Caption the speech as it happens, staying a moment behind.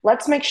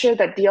Let's make sure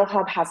that Deal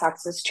Hub has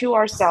access to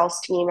our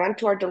sales team and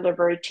to our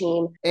delivery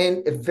team.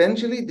 And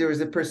eventually there is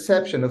a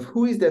perception of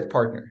who is that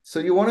partner. So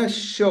you want to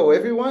show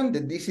everyone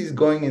that this is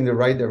going in the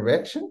right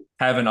direction.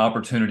 Have an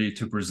opportunity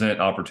to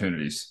present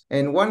opportunities.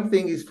 And one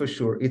thing is for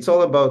sure, it's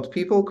all about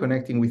people,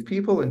 connecting with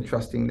people and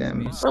trusting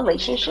them.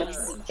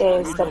 Relationships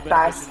is the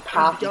best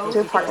path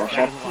to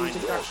partnership. To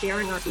start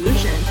sharing our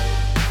solution.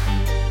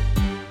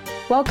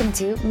 Welcome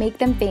to Make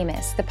Them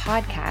Famous, the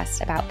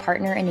podcast about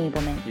partner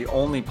enablement. The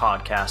only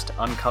podcast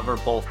to uncover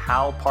both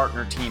how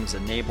partner teams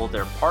enable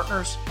their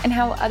partners and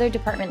how other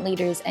department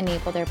leaders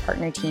enable their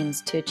partner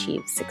teams to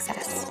achieve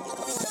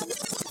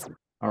success.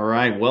 All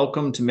right,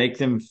 welcome to Make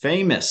Them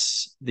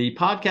Famous. The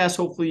podcast,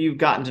 hopefully you've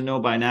gotten to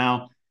know by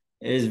now,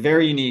 is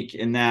very unique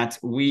in that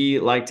we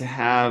like to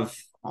have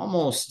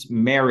almost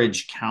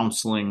marriage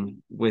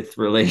counseling with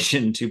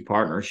relation to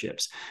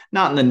partnerships,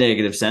 not in the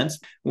negative sense.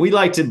 We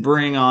like to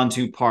bring on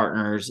two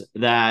partners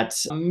that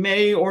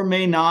may or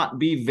may not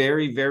be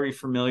very, very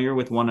familiar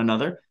with one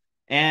another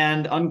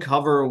and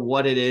uncover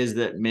what it is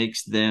that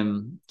makes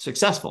them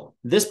successful.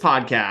 This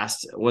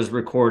podcast was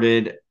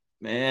recorded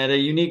at a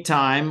unique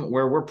time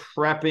where we're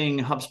prepping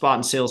HubSpot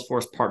and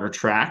Salesforce Partner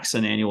Tracks,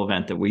 an annual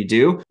event that we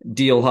do.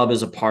 Deal Hub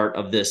is a part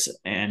of this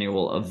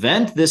annual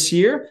event this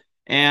year.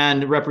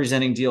 And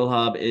representing Deal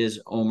Hub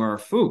is Omer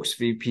Fuchs,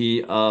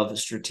 VP of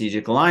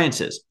Strategic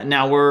Alliances.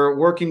 Now we're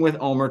working with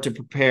Omer to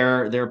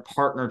prepare their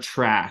partner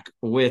track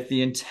with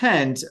the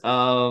intent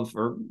of,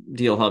 or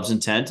Deal Hub's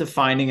intent of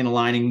finding and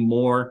aligning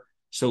more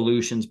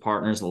solutions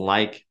partners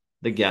like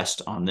the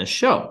guest on this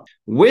show.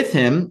 With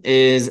him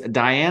is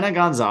Diana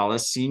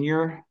Gonzalez,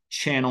 Senior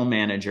Channel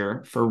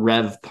Manager for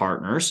Rev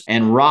Partners,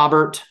 and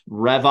Robert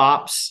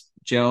RevOps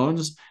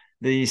Jones,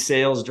 the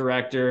Sales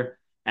Director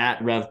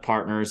at Rev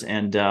Partners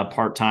and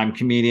part-time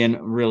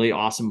comedian, really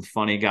awesome,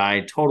 funny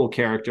guy, total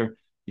character.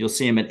 You'll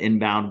see him at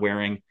Inbound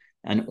wearing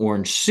an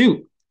orange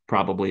suit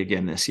probably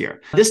again this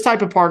year. This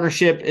type of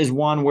partnership is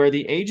one where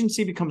the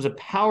agency becomes a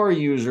power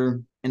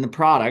user in the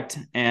product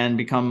and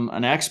become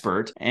an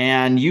expert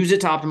and use it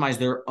to optimize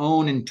their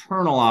own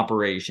internal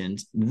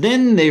operations.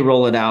 Then they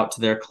roll it out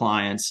to their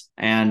clients,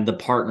 and the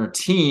partner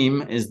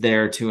team is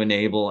there to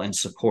enable and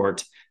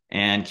support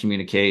and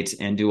communicate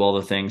and do all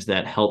the things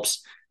that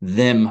helps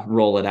them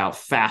roll it out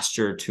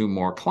faster to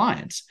more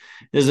clients.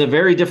 This is a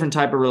very different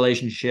type of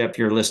relationship if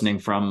you're listening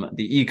from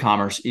the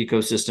e-commerce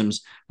ecosystems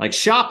like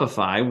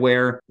Shopify,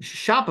 where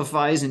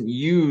Shopify isn't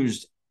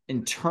used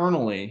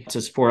internally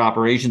to support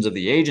operations of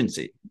the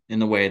agency in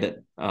the way that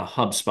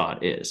HubSpot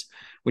is,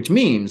 which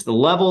means the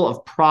level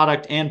of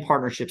product and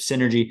partnership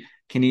synergy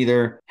can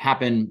either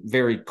happen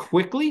very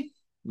quickly,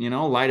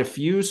 light a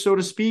fuse, so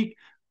to speak,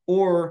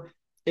 or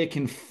it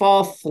can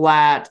fall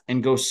flat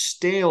and go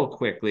stale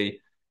quickly.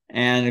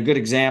 And a good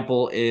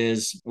example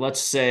is, let's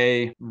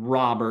say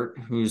Robert,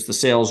 who's the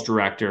sales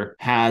director,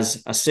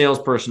 has a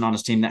salesperson on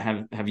his team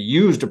that have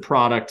used a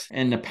product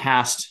in the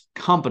past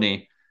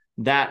company.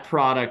 That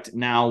product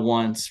now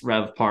wants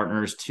Rev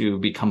Partners to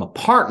become a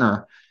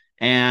partner.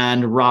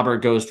 And Robert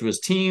goes to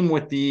his team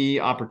with the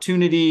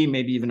opportunity,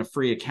 maybe even a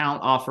free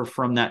account offer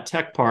from that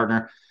tech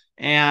partner.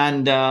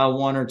 And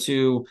one or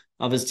two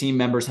of his team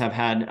members have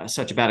had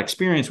such a bad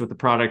experience with the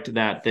product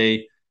that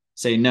they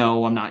say,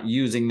 no, I'm not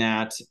using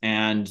that.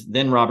 And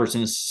then Robert's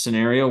in a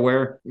scenario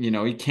where,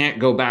 he can't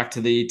go back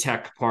to the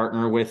tech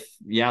partner with,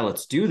 yeah,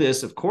 let's do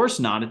this. Of course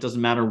not. It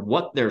doesn't matter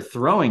what they're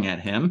throwing at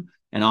him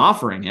and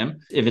offering him.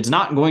 If it's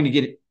not going to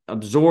get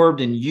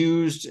absorbed and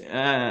used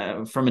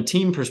from a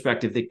team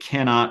perspective, they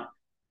cannot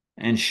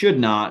and should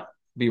not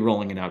be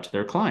rolling it out to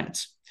their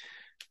clients.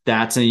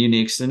 That's a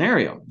unique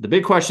scenario. The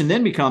big question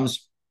then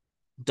becomes,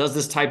 does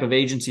this type of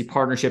agency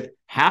partnership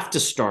have to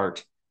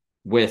start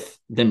with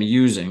them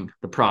using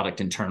the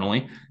product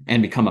internally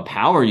and become a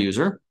power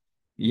user?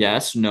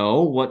 Yes,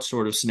 no. What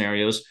sort of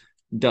scenarios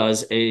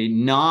does a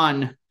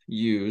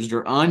non-used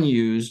or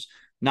unused,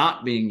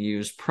 not being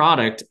used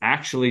product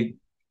actually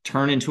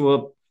turn into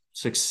a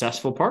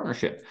successful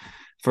partnership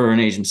for an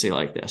agency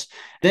like this?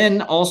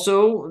 Then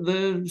also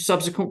the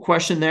subsequent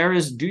question there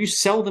is, do you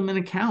sell them an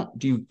account?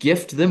 Do you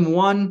gift them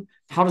one?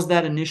 How does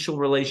that initial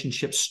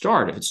relationship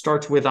start? If it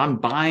starts with, I'm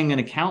buying an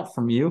account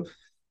from you,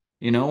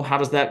 how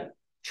does that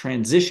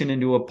transition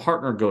into a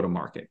partner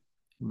go-to-market?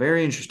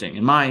 Very interesting,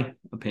 in my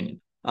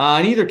opinion.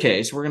 In either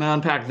case, we're going to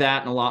unpack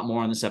that and a lot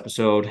more on this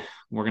episode.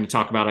 We're going to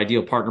talk about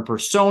ideal partner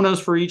personas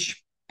for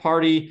each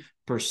party,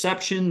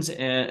 perceptions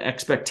and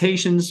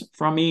expectations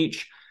from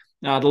each,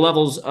 the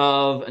levels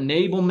of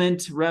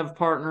enablement Rev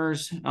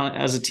Partners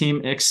as a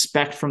team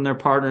expect from their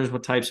partners,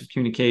 what types of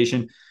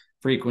communication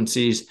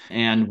frequencies,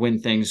 and when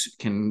things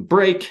can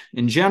break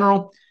in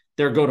general,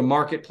 their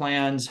go-to-market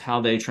plans, how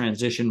they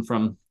transition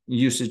from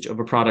usage of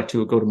a product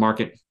to a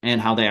go-to-market, and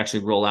how they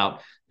actually roll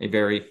out a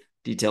very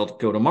detailed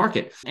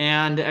go-to-market,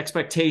 and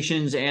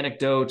expectations,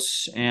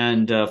 anecdotes,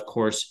 and of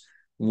course,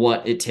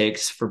 what it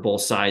takes for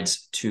both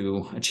sides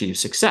to achieve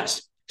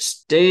success.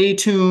 Stay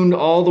tuned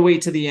all the way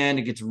to the end.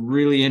 It gets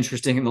really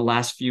interesting in the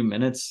last few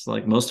minutes,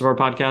 like most of our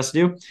podcasts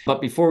do.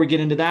 But before we get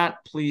into that,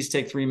 please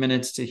take 3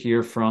 minutes to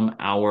hear from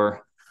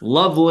our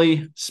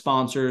lovely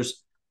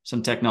sponsors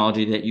some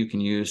technology that you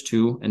can use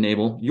to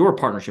enable your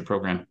partnership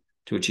program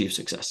to achieve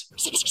success.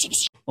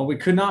 Well, we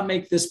could not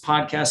make this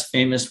podcast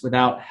famous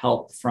without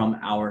help from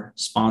our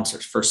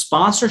sponsors. For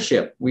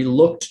sponsorship, we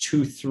looked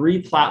to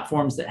 3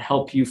 platforms that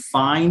help you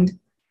find,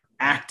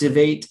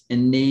 activate,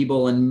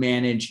 enable, and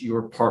manage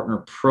your partner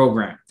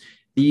program.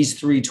 These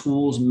 3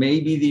 tools may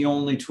be the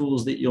only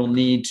tools that you'll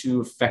need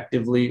to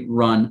effectively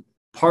run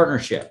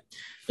partnership.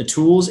 The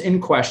tools in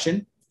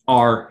question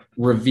are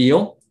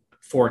Reveal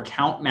for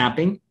account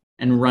mapping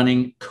and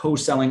running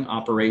co-selling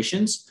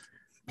operations,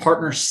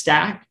 Partner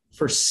Stack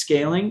for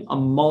scaling a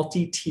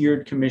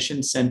multi-tiered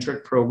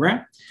commission-centric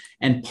program,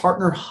 and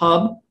Partner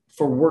Hub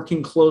for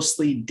working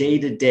closely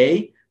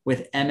day-to-day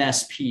with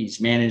MSPs,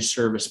 managed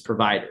service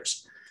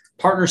providers.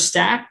 Partner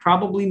Stack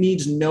probably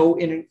needs no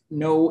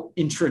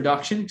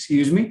introduction,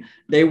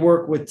 They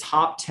work with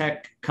top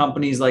tech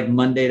companies like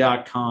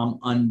Monday.com,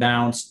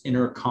 Unbounce,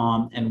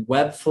 Intercom, and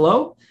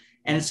Webflow.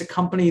 And it's a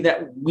company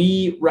that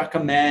we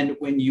recommend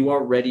when you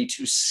are ready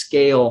to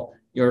scale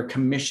your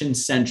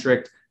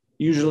commission-centric,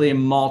 usually a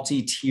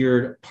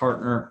multi-tiered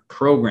partner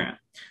program.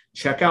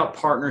 Check out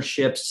Partner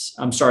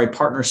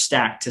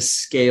Stack to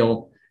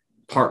scale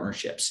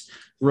partnerships.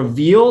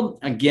 Reveal,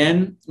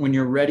 again, when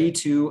you're ready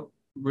to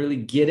really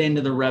get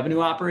into the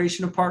revenue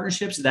operation of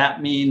partnerships,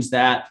 that means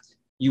that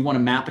you want to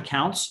map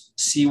accounts,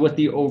 see what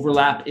the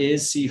overlap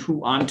is, see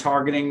who I'm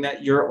targeting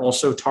that you're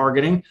also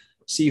targeting,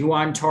 see who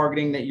I'm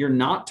targeting that you're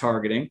not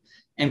targeting,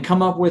 and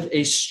come up with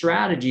a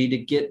strategy to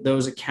get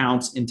those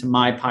accounts into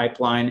my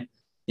pipeline,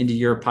 into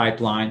your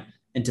pipeline,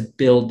 and to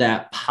build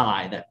that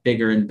pie, that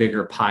bigger and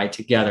bigger pie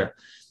together.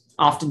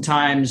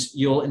 Oftentimes,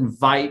 you'll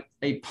invite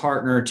a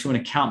partner to an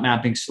account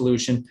mapping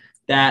solution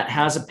that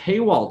has a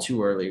paywall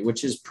too early,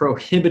 which is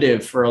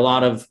prohibitive for a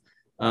lot of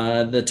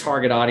the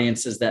target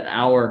audiences that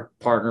our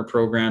partner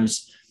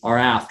programs are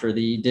after,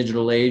 the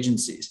digital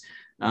agencies.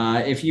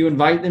 If you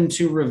invite them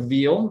to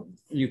Reveal,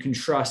 you can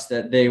trust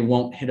that they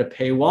won't hit a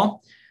paywall.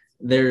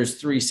 There's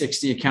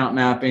 360 account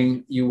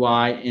mapping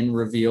UI in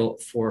Reveal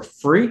for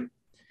free,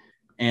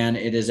 and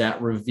it is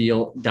at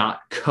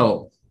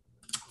reveal.co.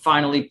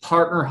 Finally,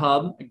 Partner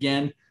Hub,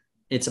 again,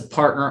 it's a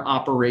partner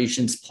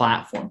operations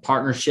platform.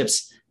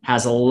 Partnerships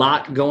has a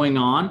lot going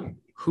on.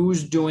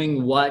 Who's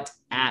doing what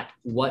at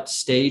what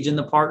stage in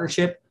the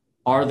partnership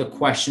are the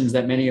questions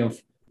that many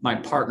of my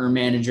partner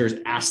managers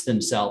ask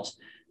themselves.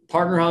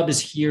 Partner Hub is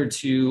here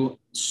to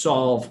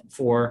solve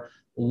for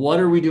what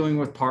are we doing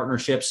with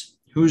partnerships,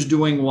 who's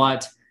doing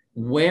what,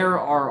 where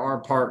are our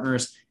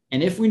partners,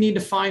 and if we need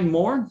to find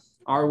more,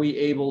 are we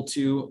able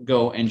to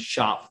go and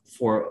shop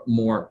for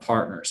more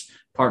partners?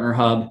 Partner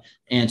Hub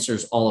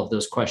answers all of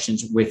those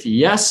questions with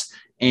yes,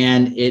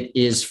 and it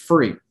is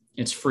free.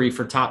 It's free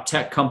for top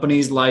tech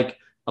companies like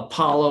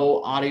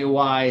Apollo,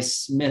 AudioEye,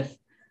 Smith,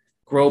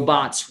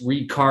 Growbots,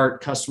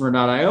 Recart,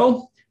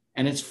 Customer.io,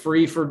 and it's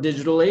free for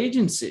digital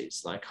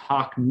agencies like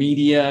Hawk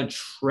Media,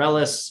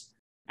 Trellis,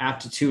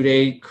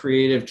 Aptitude8,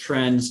 Creative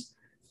Trends.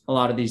 A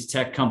lot of these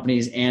tech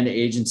companies and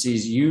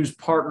agencies use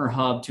Partner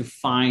Hub to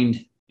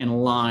find and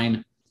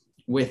align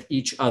with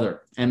each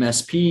other,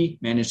 MSP,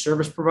 managed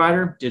service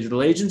provider,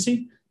 digital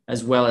agency,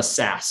 as well as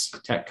SaaS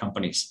tech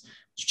companies.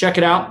 So check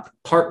it out,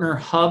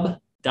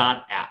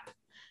 partnerhub.app.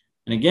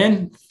 And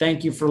again,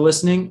 thank you for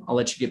listening. I'll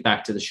let you get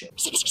back to the show.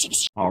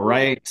 All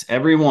right,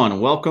 everyone,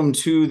 welcome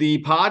to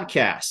the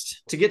podcast.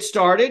 To get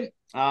started,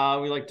 we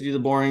like to do the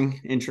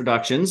boring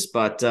introductions,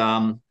 but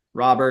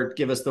Robert,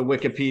 give us the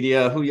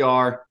Wikipedia, who you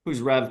are, who's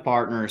Rev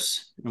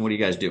Partners, and what do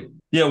you guys do?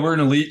 Yeah, we're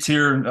an elite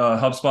tier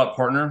HubSpot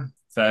partner,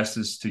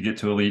 fastest to get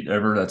to elite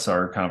ever. That's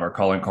our kind of our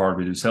calling card.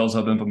 We do Sales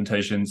Hub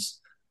implementations.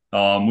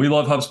 We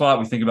love HubSpot.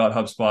 We think about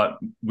HubSpot.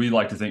 We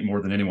like to think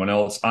more than anyone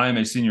else. I am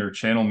a senior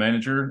channel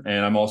manager,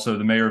 and I'm also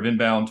the mayor of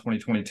Inbound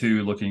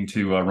 2022, looking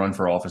to run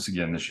for office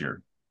again this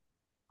year.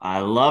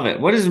 I love it.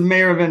 What is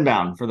mayor of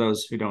Inbound for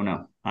those who don't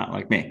know? Not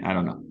like me, I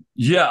don't know.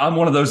 Yeah, I'm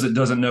one of those that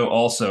doesn't know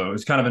also.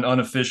 It's kind of an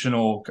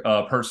unofficial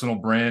personal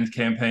brand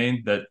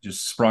campaign that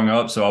just sprung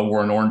up. So I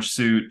wore an orange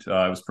suit.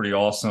 It was pretty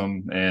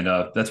awesome. And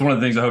that's one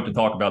of the things I hope to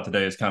talk about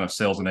today is kind of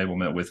sales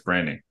enablement with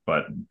branding.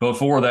 But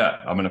before that,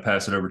 I'm going to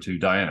pass it over to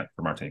Diana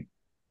from our team.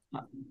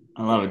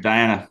 I love it.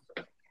 Diana.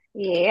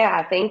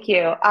 Yeah, thank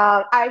you.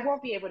 I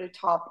won't be able to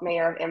top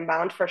Mayor of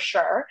Inbound for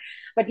sure.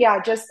 But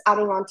yeah, just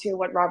adding on to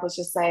what Rob was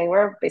just saying,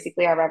 we're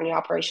basically a revenue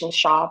operations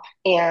shop,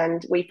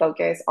 and we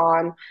focus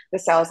on the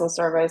sales and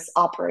service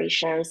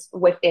operations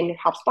within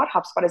HubSpot.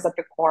 HubSpot is at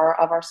the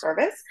core of our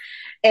service.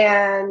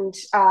 And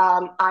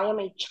I am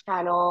a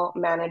channel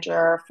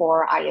manager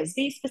for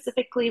ISV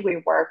specifically.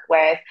 We work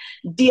with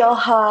Deal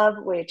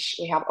Hub, which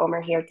we have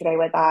Omer here today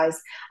with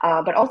us,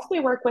 but also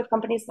we work with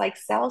companies like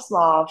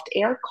SalesLoft,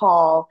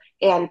 AirCall,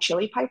 and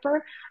Chili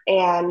Piper.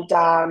 And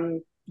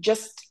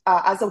just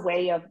as a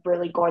way of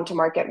really going to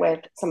market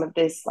with some of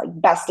this like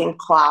best in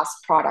class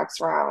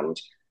products around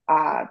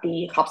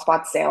the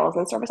HubSpot sales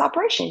and service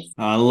operations.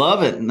 I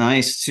love it.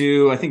 Nice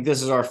I think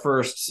this is our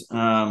first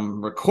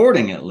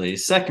recording, at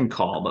least second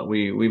call, but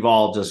we've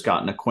all just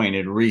gotten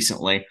acquainted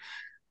recently.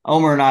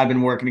 Omer and I have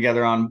been working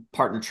together on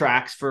partner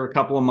tracks for a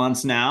couple of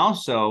months now,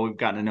 so we've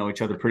gotten to know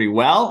each other pretty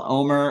well.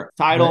 Omer,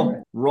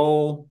 title,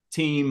 role,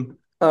 team.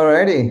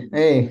 Alrighty.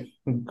 Hey,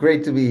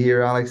 great to be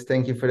here, Alex.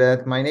 Thank you for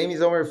that. My name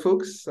is Omer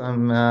Fuchs.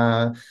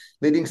 I'm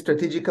leading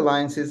strategic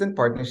alliances and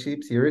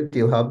partnerships here at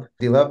DealHub.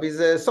 DealHub is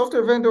a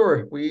software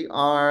vendor. We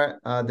are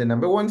the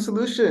number one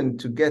solution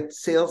to get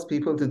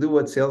salespeople to do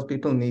what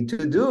salespeople need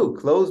to do: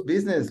 close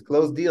business,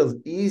 close deals,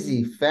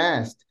 easy,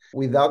 fast,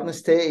 without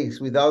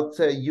mistakes, without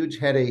a huge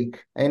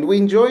headache. And we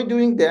enjoy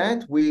doing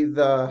that with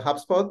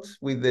HubSpot,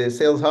 with the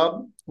Sales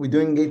Hub. We're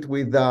doing it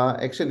with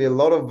actually a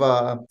lot of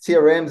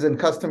CRMs and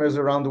customers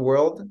around the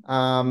world.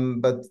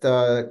 But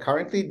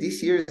currently,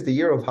 this year is the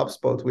year of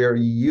HubSpot.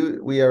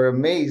 We are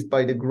amazed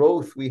by the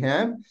growth we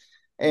have.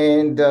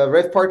 And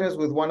Rev Partners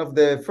was one of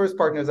the first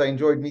partners I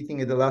enjoyed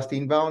meeting at the last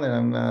Inbound,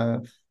 and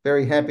I'm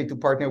very happy to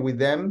partner with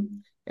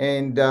them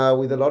and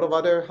with a lot of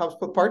other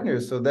HubSpot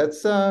partners. So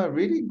that's a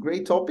really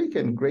great topic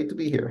and great to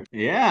be here.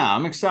 Yeah,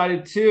 I'm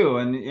excited too.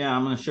 And yeah,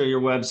 I'm going to show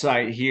your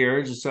website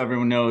here just so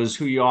everyone knows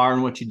who you are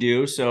and what you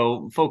do.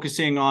 So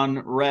focusing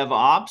on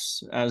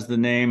RevOps, as the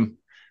name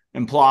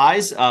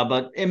implies,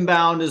 but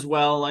inbound as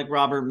well, like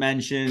Robert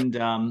mentioned,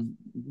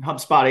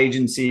 HubSpot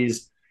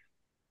agencies.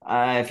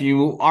 If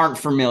you aren't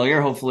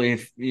familiar, hopefully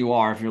if you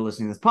are, if you're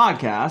listening to this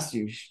podcast,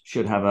 you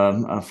should have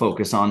a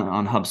focus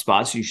on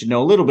HubSpot. So you should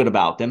know a little bit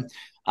about them.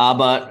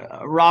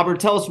 But Robert,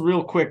 tell us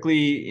real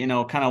quickly,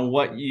 kind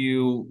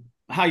of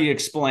how you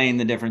explain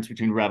the difference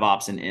between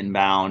RevOps and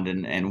inbound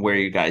and where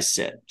you guys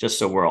sit, just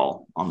so we're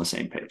all on the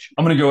same page.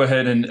 I'm going to go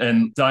ahead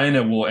and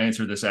Diana will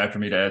answer this after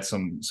me to add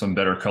some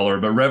better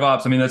color. But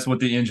RevOps, I mean, that's what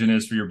the engine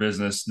is for your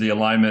business, the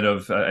alignment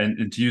of,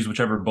 and to use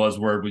whichever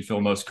buzzword we feel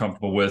most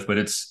comfortable with, but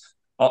it's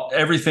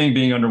everything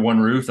being under one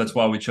roof. That's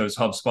why we chose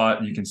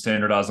HubSpot. You can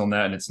standardize on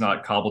that and it's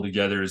not cobbled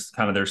together. It's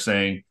kind of they're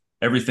saying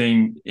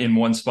everything in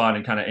one spot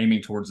and kind of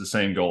aiming towards the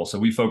same goal. So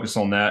we focus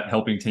on that,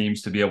 helping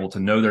teams to be able to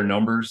know their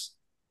numbers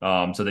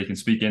so they can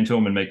speak into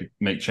them and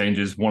make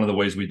changes. One of the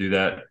ways we do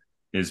that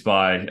is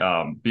by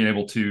being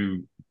able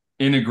to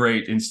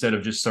integrate instead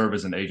of just serve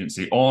as an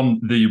agency. On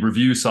the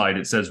review side,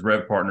 it says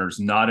Rev Partners,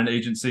 not an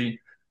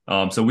agency.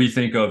 So we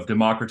think of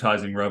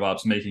democratizing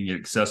RevOps, making it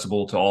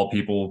accessible to all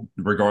people,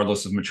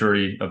 regardless of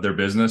maturity of their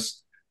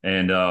business.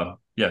 And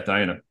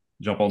Diana,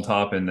 jump on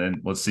top and then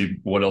let's see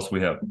what else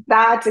we have.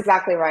 That's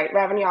exactly right.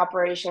 Revenue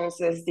operations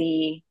is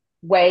the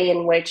way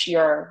in which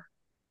your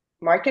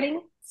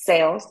marketing,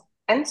 sales,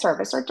 and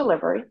service or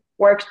delivery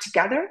work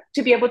together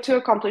to be able to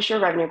accomplish your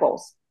revenue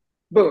goals.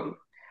 Boom.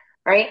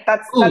 Right?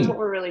 That's what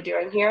we're really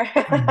doing here.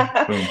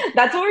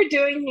 That's what we're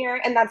doing here.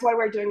 And that's why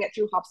we're doing it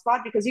through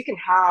HubSpot, because you can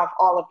have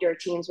all of your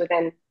teams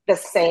within the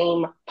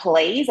same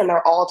place and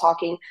they're all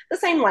talking the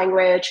same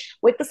language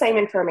with the same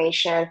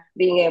information,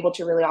 being able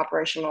to really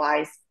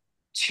operationalize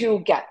to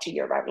get to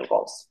your revenue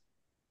goals.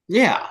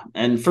 Yeah.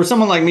 And for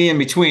someone like me in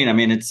between, I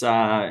mean, it's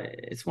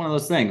one of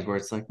those things where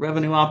it's like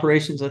revenue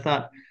operations. I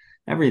thought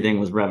everything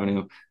was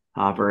revenue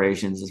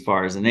operations as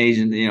far as an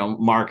agent,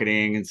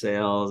 marketing and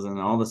sales and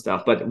all the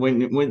stuff. But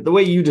when the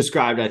way you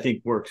described, I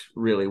think works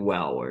really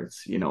well, where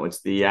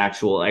it's the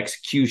actual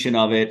execution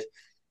of it,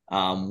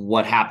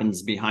 what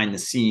happens behind the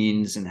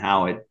scenes and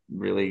how it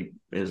really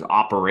is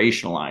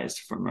operationalized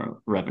from a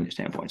revenue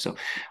standpoint. So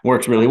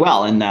works really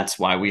well. And that's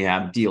why we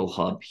have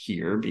DealHub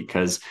here,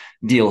 because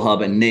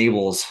DealHub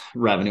enables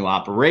revenue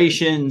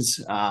operations.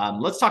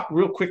 Let's talk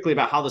real quickly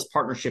about how this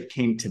partnership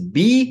came to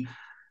be.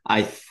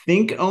 I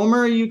think,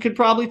 Omer, you could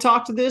probably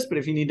talk to this, but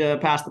if you need to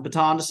pass the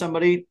baton to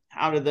somebody,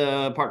 how did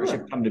the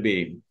partnership come to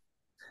be?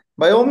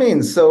 By all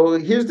means. So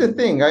here's the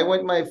thing. I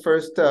went my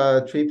first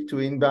trip to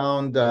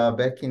Inbound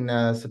back in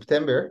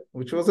September,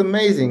 which was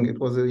amazing. It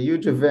was a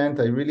huge event.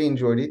 I really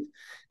enjoyed it.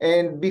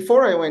 And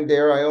before I went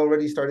there, I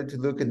already started to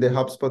look at the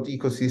HubSpot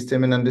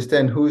ecosystem and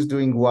understand who's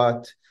doing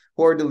what,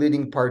 who are the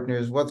leading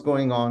partners, what's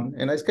going on.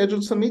 And I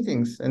scheduled some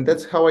meetings. And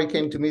that's how I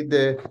came to meet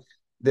the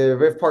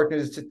Rev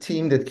Partners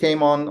team that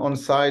came on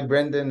site,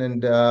 Brendan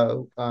and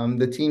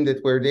the team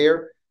that were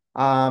there.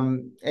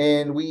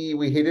 And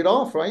we hit it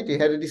off, right? We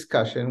had a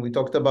discussion. We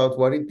talked about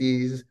what it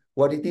is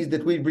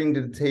that we bring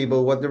to the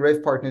table, what the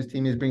Rev Partners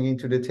team is bringing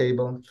to the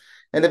table.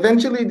 And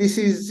eventually this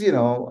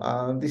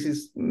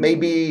is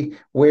maybe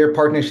where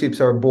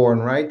partnerships are born,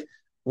 right?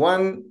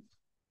 One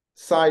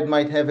side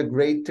might have a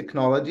great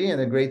technology and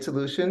a great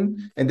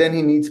solution, and then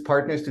he needs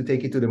partners to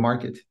take it to the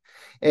market.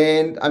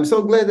 And I'm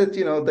so glad that,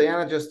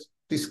 Diana just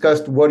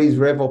discussed what is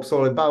RevOps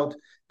all about.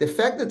 The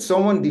fact that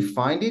someone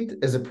defined it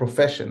as a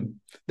profession,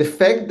 the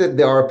fact that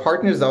there are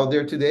partners out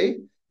there today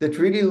that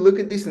really look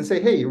at this and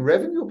say, hey,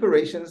 revenue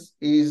operations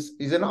is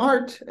an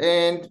art,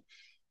 and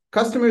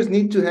customers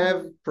need to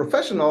have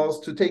professionals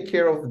to take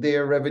care of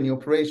their revenue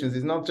operations.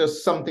 It's not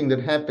just something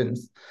that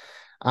happens.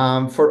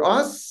 For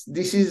us,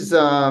 this is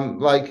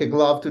like a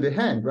glove to the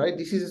hand, right?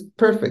 This is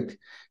perfect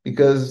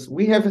because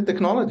we have a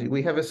technology,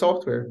 we have a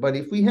software, but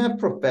if we have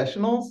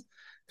professionals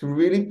to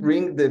really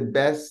bring the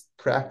best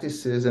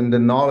practices and the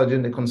knowledge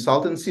and the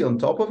consultancy on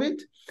top of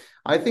it,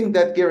 I think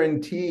that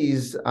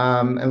guarantees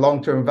a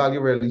long-term value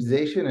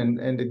realization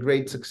and a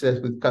great success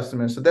with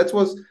customers. So that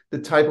was the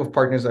type of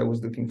partners I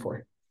was looking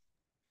for.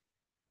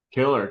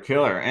 Killer.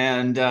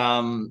 And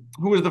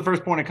who was the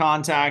first point of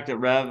contact at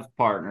Rev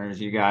Partners,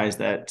 you guys,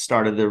 that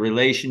started the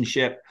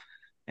relationship?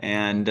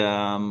 And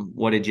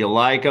what did you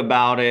like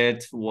about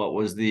it? What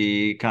was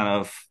the kind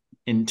of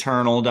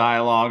internal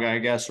dialogue, I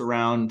guess,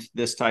 around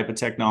this type of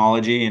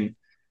technology? And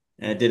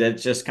did it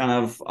just kind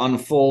of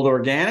unfold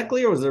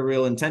organically, or was there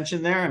real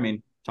intention there? I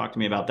mean, talk to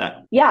me about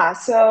that. Yeah,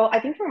 so I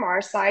think from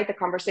our side, the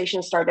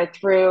conversation started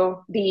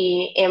through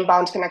the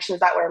inbound connections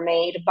that were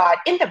made. But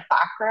in the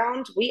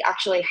background, we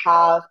actually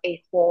have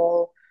a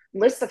whole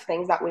list of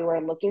things that we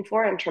were looking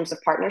for in terms of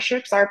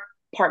partnerships. Our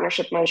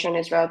partnership motion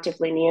is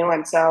relatively new.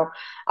 And so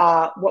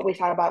what we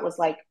thought about was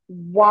like,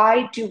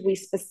 why do we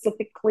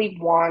specifically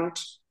want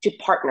to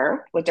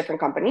partner with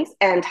different companies,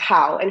 and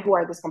how, and who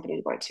are these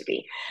companies going to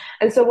be?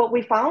 And so what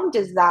we found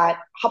is that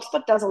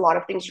HubSpot does a lot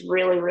of things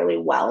really, really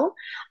well.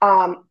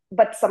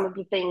 But some of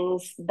the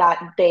things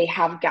that they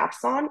have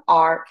gaps on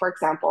are, for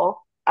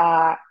example,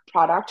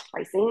 product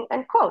pricing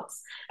and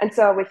quotes. And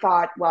so we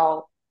thought,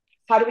 well,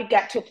 how do we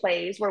get to a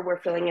place where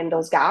we're filling in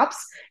those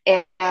gaps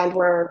and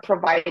we're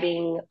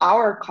providing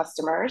our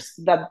customers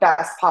the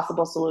best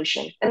possible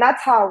solution? And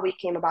that's how we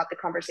came about the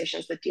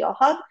conversations with Deal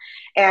Hub.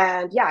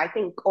 And yeah, I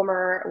think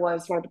Omer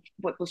was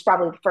was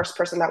probably the first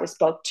person that we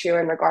spoke to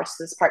in regards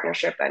to this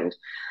partnership. And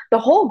the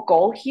whole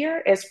goal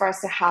here is for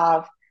us to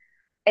have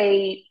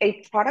a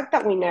product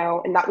that we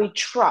know and that we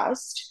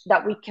trust,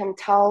 that we can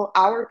tell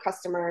our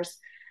customers,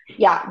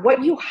 yeah,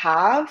 what you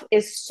have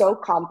is so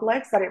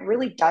complex that it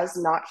really does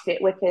not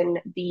fit within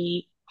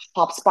the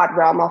HubSpot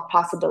realm of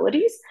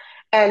possibilities.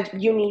 And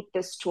you need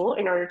this tool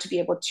in order to be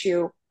able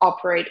to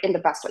operate in the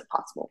best way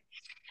possible.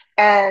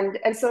 And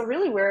so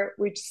really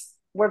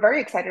we're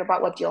very excited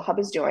about what Deal Hub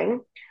is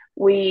doing.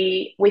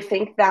 We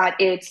think that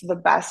it's the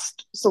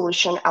best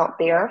solution out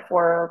there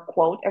for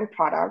quote and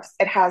products.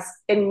 It has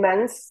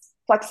immense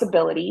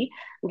flexibility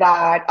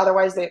that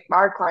otherwise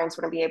our clients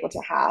wouldn't be able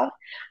to have,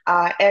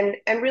 and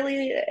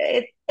really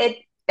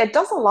it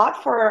does a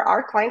lot for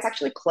our clients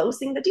actually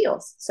closing the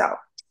deals. So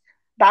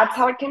that's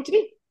how it came to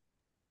be.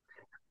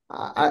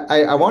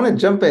 I want to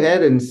jump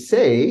ahead and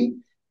say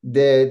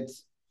that,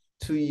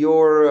 to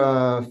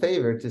your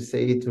favor, to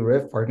say to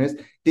Rev Partners,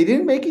 they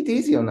didn't make it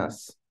easy on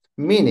us.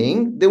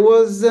 Meaning there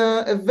was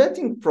a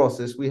vetting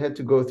process we had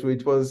to go through.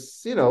 It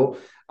was, so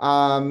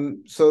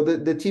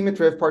the team at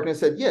Rev Partners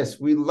said, yes,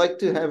 we'd like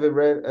to have a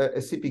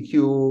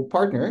CPQ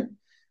partner.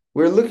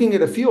 We're looking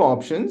at a few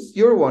options.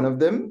 You're one of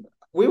them.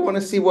 We want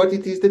to see what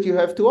it is that you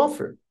have to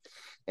offer.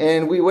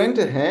 And we went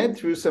ahead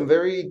through some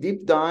very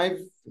deep dive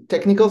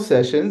technical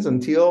sessions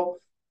until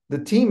the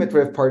team at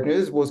Rev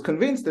Partners was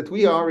convinced that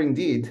we are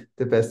indeed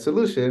the best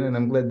solution. And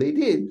I'm glad they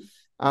did.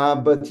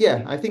 But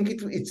yeah, I think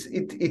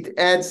it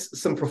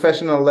adds some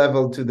professional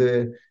level to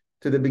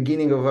the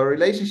beginning of our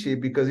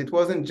relationship, because it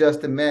wasn't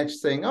just a match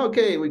saying,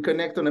 okay, we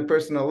connect on a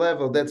personal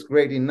level, that's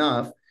great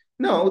enough.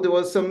 No, there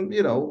was some,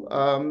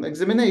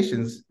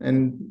 examinations,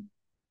 and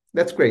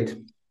that's great.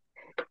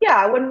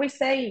 Yeah, when we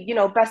say,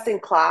 best in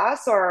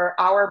class or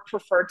our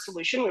preferred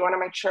solution, we want to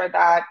make sure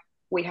that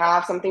we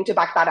have something to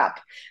back that up.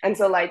 And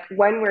so like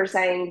when we're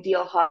saying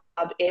Deal Hub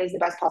is the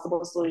best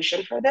possible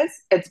solution for this,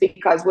 it's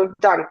because we've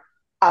done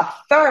a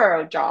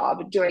thorough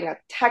job doing a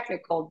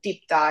technical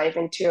deep dive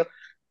into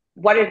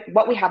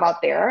what we have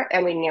out there,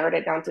 and we narrowed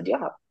it down to Deal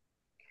Hub.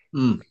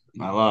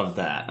 I love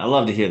that. I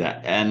love to hear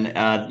that.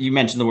 And you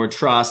mentioned the word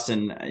trust,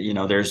 and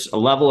there's a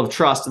level of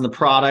trust in the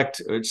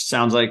product, which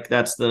sounds like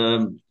that's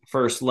the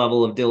first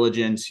level of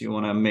diligence. You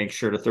want to make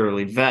sure to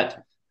thoroughly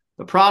vet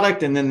the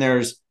product, and then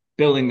there's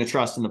building the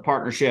trust in the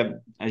partnership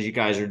as you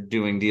guys are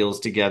doing deals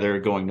together,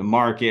 going to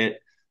market.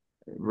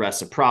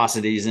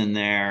 Reciprocities in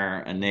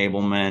there,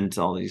 enablement,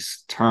 all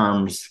these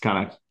terms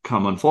kind of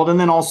come unfold. And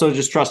then also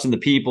just trusting the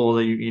people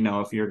that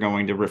if you're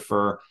going to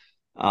refer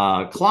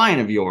a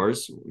client of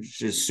yours,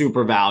 which is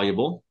super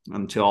valuable,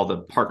 to all the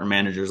partner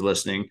managers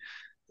listening.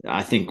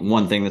 I think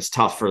one thing that's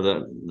tough for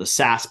the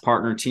SaaS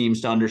partner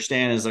teams to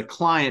understand is a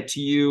client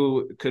to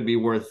you could be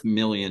worth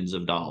millions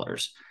of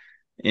dollars,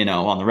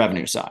 on the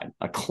revenue side.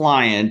 A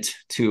client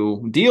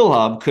to Deal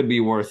Hub could be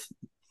worth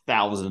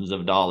thousands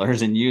of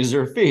dollars in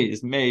user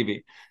fees,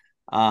 maybe.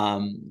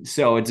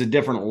 So it's a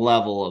different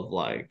level of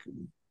like,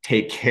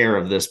 take care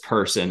of this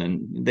person.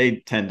 And they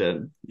tend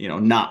to,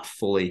 not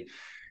fully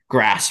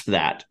grasp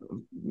that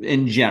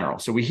in general.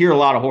 So we hear a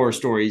lot of horror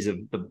stories of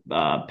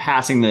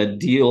passing the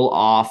deal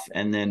off,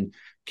 and then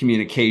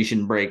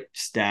communication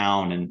breaks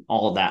down and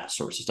all of that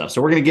sorts of stuff.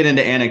 So we're going to get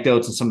into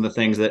anecdotes and some of the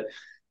things that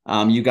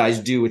you guys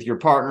do with your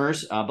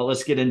partners. But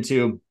let's get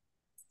into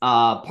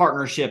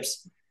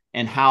partnerships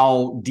and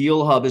how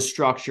Deal Hub is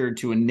structured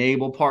to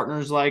enable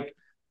partners like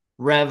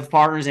Rev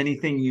Partners.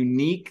 Anything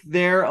unique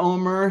there,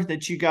 Omer,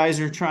 that you guys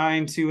are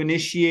trying to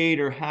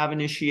initiate or have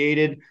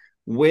initiated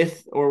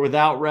with or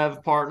without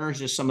Rev Partners?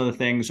 Just some of the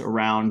things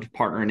around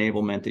partner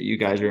enablement that you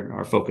guys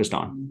are focused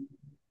on.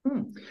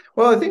 Well,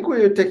 Well, I think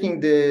we're taking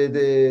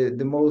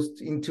the most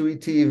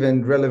intuitive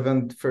and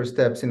relevant first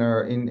steps in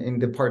in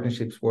the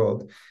partnerships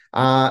world.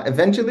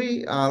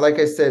 Eventually, like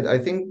I said, I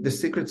think the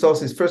secret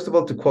sauce is first of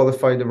all to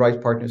qualify the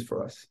right partners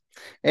for us.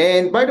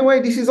 And by the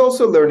way, this is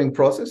also a learning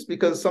process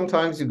because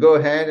sometimes you go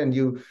ahead and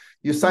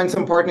you sign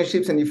some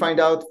partnerships and you find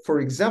out,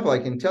 for example, I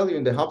can tell you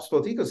in the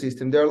HubSpot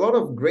ecosystem, there are a lot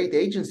of great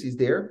agencies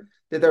there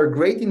that are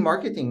great in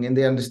marketing and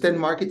they understand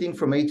marketing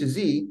from A to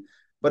Z,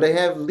 but they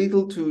have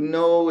little to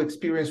no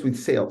experience with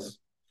sales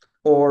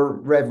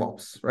or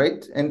RevOps,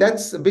 right? And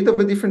that's a bit of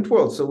a different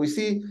world. So we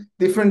see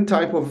different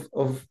type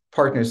of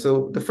partners.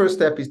 So the first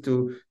step is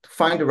to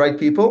find the right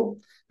people,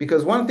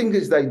 because one thing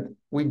is that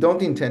we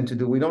don't intend to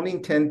do, we don't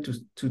intend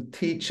to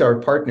teach our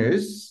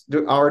partners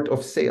the art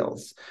of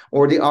sales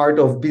or the art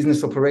of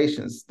business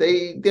operations.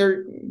 They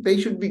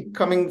should be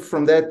coming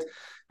from that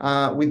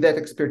with that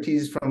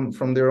expertise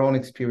from their own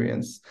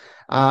experience.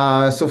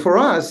 So for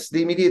us,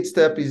 the immediate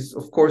step is,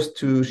 of course,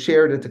 to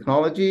share the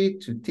technology,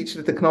 to teach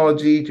the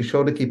technology, to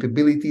show the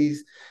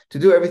capabilities, to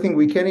do everything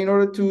we can in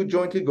order to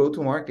jointly go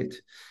to market.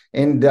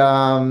 And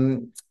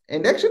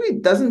actually,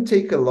 it doesn't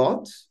take a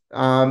lot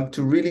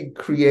to really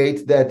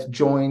create that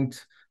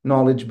joint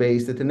knowledge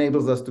base that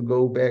enables us to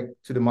go back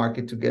to the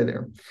market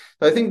together.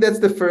 So I think that's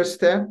the first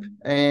step.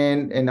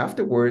 And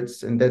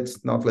afterwards, and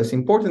that's not less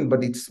important,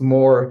 but it's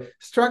more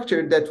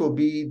structured, that will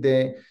be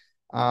the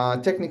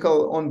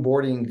technical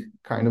onboarding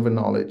kind of a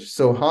knowledge.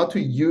 So how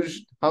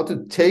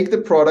to take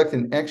the product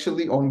and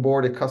actually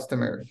onboard a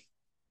customer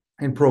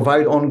and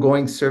provide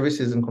ongoing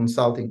services and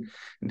consulting.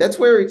 And that's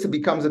where it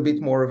becomes a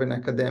bit more of an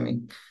academic,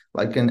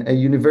 like a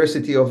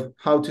university of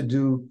how to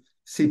do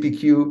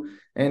CPQ.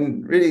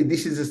 And really,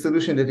 this is a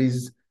solution that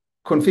is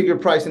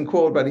configure, price, and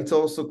quote, but it's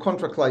also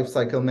contract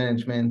lifecycle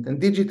management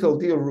and digital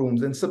deal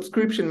rooms and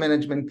subscription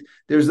management.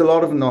 There's a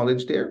lot of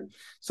knowledge there.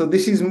 So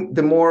this is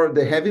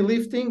the heavy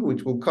lifting,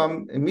 which will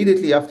come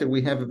immediately after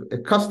we have a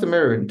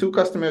customer and 2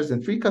 customers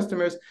and 3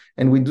 customers,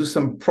 and we do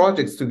some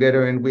projects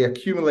together and we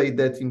accumulate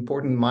that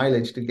important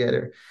mileage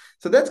together.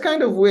 So that's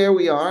kind of where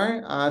we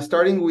are,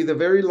 starting with a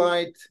very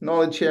light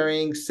knowledge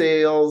sharing,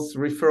 sales,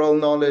 referral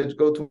knowledge,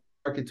 go to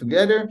market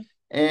together,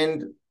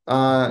 and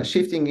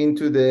shifting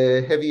into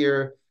the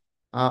heavier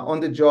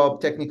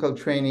on-the-job technical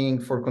training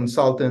for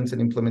consultants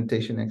and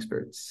implementation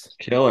experts.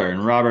 Killer.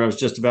 And Robert, I was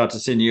just about to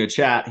send you a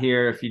chat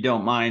here, if you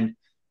don't mind.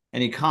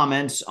 Any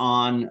comments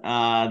on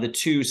the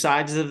 2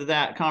 sides of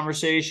that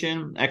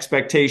conversation,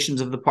 expectations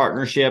of the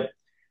partnership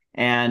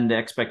and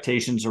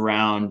expectations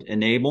around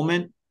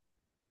enablement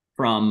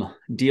from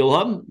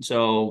DealHub?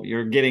 So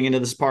you're getting into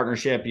this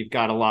partnership. You've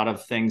got a lot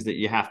of things that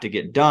you have to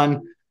get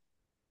done.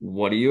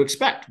 What do you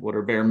expect? What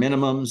are bare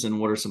minimums, and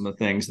what are some of the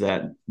things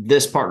that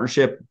this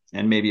partnership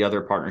and maybe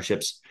other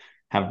partnerships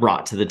have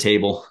brought to the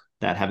table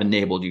that have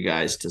enabled you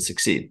guys to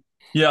succeed?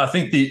 Yeah, I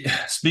think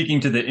speaking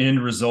to the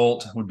end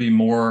result would be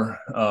more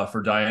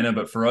for Diana,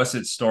 but for us,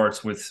 it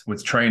starts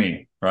with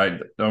training, right?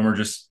 Omer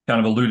just kind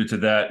of alluded to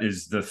that.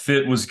 Is the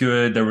fit was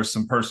good. There was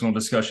some personal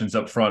discussions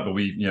up front, but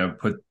we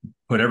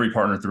put every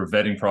partner through a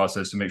vetting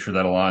process to make sure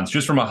that aligns.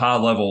 Just from a high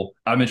level,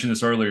 I mentioned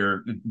this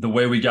earlier, the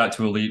way we got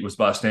to Elite was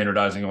by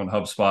standardizing on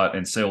HubSpot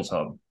and Sales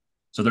Hub.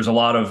 So there's a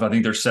lot of, I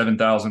think there's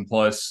 7,000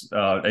 plus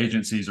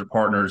agencies or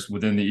partners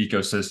within the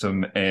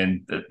ecosystem,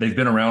 and they've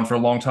been around for a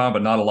long time,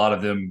 but not a lot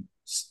of them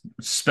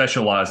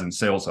specialize in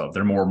Sales Hub.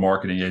 They're more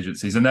marketing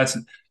agencies. And it's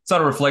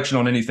not a reflection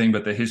on anything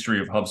but the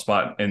history of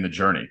HubSpot and the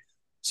journey.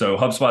 So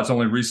HubSpot's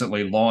only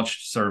recently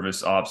launched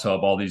Service Ops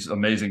Hub, all these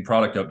amazing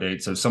product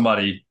updates.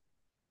 So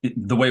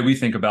the way we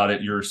think about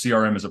it, your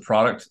CRM is a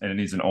product and it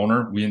needs an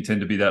owner. We intend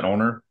to be that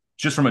owner.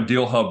 Just from a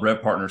DealHub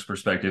Rev Partners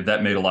perspective,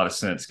 that made a lot of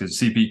sense because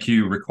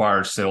CPQ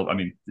requires sales. I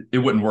mean, it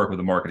wouldn't work with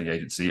a marketing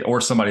agency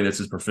or somebody that's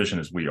as proficient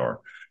as we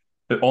are.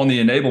 But on the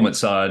enablement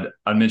side,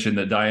 I mentioned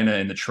that Diana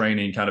and the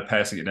training, kind of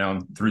passing it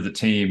down through the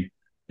team,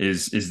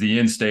 is the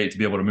end state to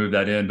be able to move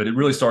that in. But it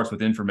really starts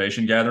with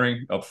information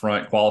gathering up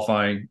front,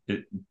 qualifying.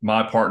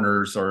 My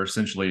partners are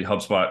essentially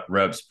HubSpot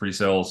reps,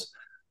 pre-sales,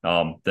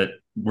 that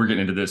we're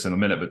getting into this in a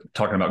minute, but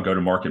talking about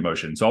go-to-market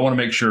motion. So I want to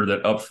make sure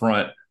that up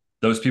front,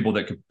 those people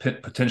that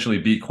could potentially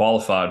be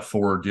qualified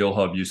for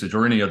DealHub usage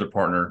or any other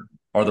partner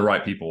are the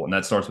right people. And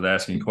that starts with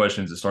asking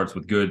questions. It starts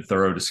with good,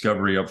 thorough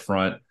discovery up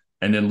front,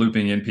 and then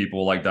looping in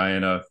people like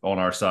Diana on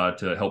our side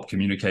to help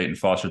communicate and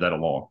foster that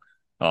along.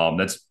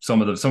 That's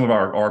some of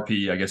our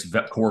RP, I guess,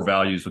 core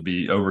values would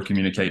be over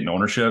communicate and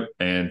ownership.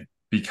 And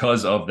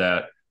because of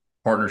that,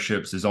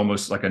 partnerships is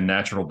almost like a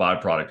natural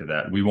byproduct of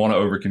that. We want to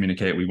over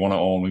communicate. We want to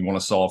own. We want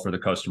to solve for the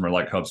customer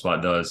like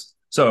HubSpot does.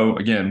 So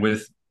again,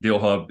 with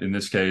DealHub in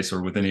this case,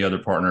 or with any other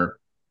partner,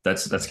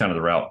 that's kind of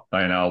the route.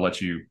 Diana, I'll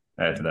let you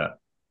add to that.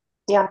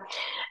 Yeah.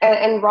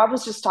 And Rob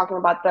was just talking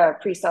about the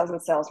pre-sales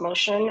and sales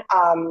motion.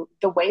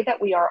 The way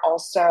that we are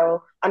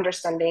also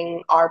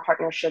understanding our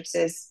partnerships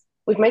is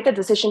we've made the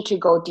decision to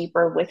go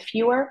deeper with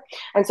fewer.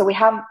 And so we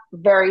have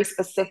very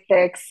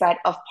specific set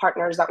of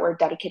partners that we're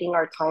dedicating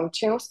our time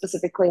to,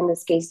 specifically in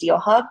this case,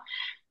 DealHub.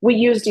 We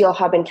use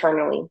DealHub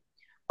internally.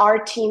 Our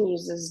team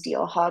uses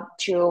DealHub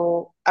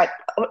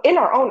in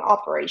our own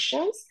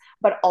operations,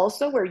 but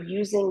also we're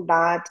using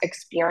that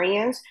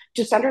experience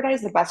to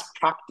standardize the best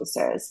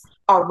practices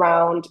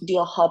around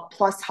Deal Hub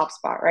plus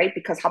HubSpot, right?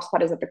 Because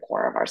HubSpot is at the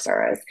core of our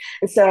service.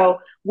 And so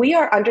we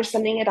are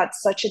understanding it at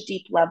such a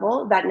deep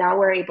level that now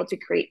we're able to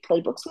create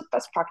playbooks with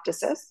best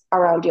practices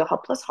around Deal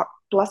Hub plus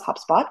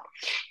HubSpot.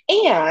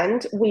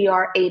 And we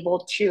are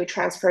able to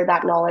transfer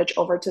that knowledge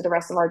over to the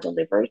rest of our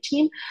delivery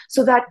team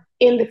so that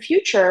in the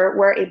future,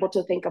 we're able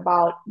to think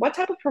about what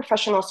type of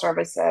professional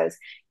services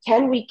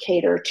can we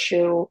cater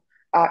to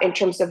in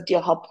terms of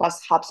Deal Hub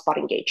plus HubSpot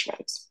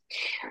engagements.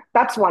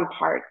 That's one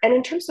part. And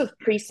in terms of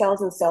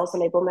pre-sales and sales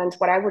enablement,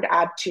 what I would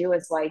add too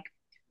is like,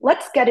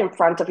 let's get in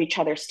front of each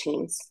other's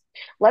teams.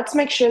 Let's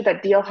make sure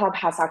that Deal Hub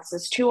has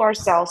access to our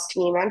sales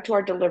team and to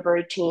our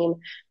delivery team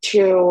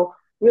to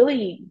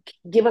really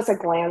give us a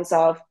glance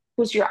of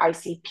who's your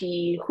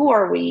ICP, who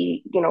are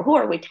we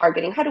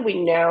targeting? How do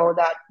we know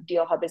that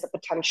Deal Hub is a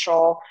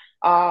potential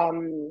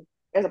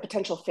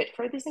fit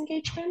for these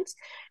engagements?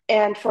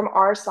 And from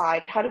our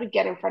side, how do we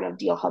get in front of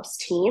Deal Hub's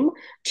team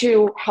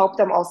to help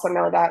them also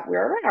know that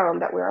we're around,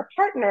 that we're a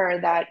partner,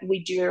 that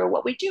we do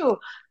what we do?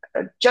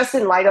 Just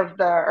in light of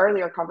the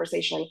earlier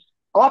conversation,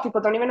 a lot of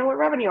people don't even know what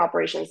revenue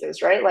operations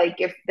is, right? Like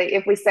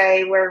if we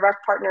say we're rep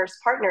partners,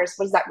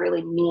 what does that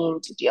really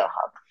mean to Deal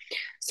Hub?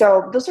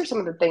 So those are some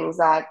of the things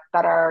that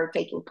are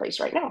taking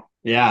place right now.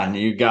 Yeah, and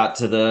you got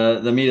to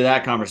the meat of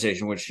that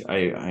conversation, which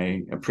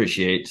I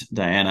appreciate,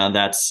 Diana.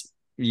 That's,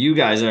 you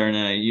guys are in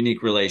a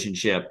unique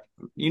relationship.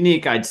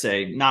 Unique, I'd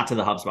say, not to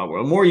the HubSpot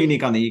world, more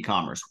unique on the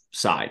e-commerce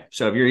side.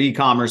 So if you're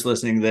e-commerce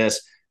listening to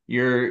this,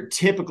 you're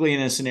typically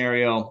in a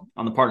scenario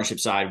on the partnership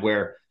side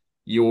where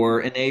you're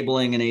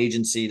enabling an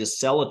agency to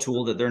sell a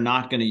tool that they're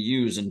not going to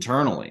use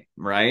internally,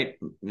 right?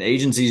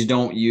 Agencies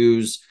don't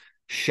use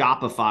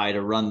Shopify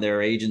to run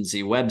their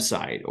agency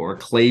website or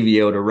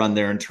Klaviyo to run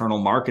their internal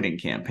marketing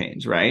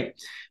campaigns, right?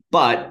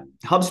 But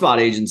HubSpot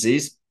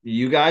agencies,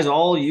 you guys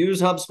all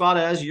use HubSpot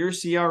as your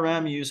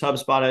CRM, use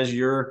HubSpot as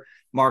your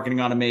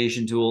marketing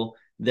automation tool.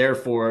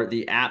 Therefore,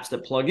 the apps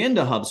that plug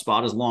into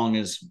HubSpot, as long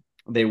as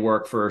they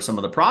work for some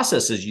of the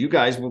processes, you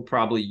guys will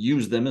probably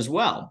use them as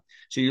well.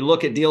 So you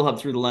look at Deal Hub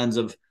through the lens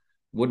of,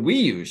 would we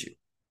use you?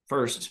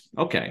 First,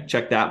 okay,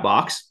 check that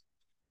box.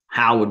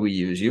 How would we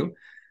use you?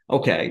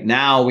 Okay,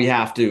 now we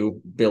have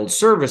to build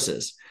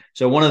services.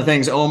 So one of the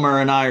things Omer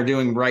and I are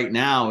doing right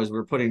now is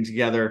we're putting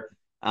together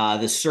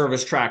the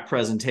service track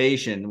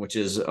presentation, which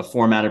is a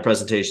formatted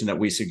presentation that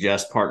we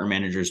suggest partner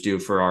managers do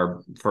for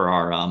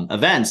our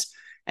events.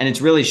 And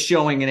it's really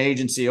showing an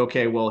agency,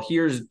 okay, well,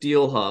 here's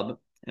Deal Hub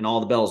and all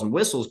the bells and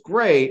whistles,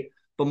 great,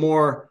 but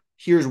more,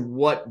 here's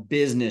what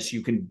business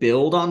you can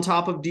build on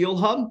top of Deal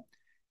Hub.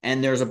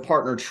 And there's a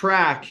partner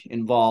track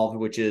involved,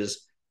 which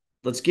is,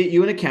 let's get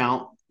you an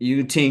account,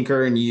 you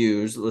tinker and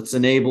use. Let's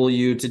enable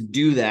you to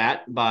do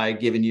that by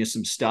giving you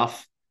some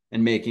stuff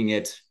and making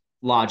it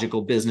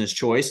logical business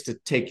choice to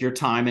take your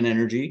time and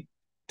energy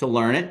to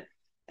learn it.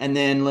 And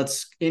then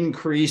let's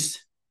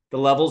increase the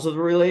levels of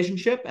the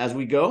relationship as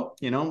we go,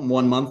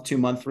 1 month, 2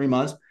 months, 3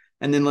 months.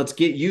 And then let's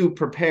get you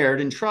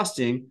prepared and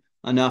trusting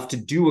enough to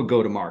do a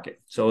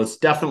go-to-market. So let's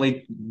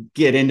definitely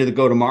get into the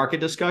go-to-market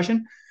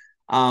discussion.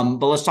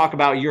 But let's talk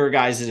about your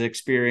guys'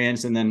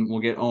 experience, and then we'll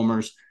get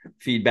Omer's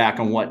feedback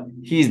on what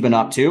he's been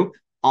up to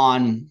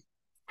on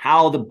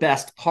how the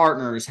best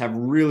partners have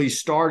really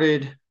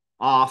started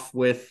off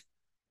with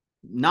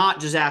not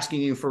just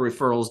asking you for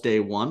referrals day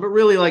one, but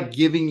really like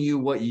giving you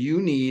what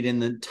you need in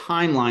the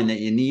timeline that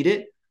you need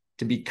it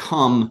to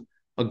become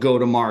a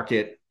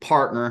go-to-market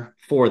partner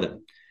for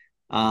them.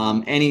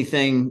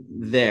 Anything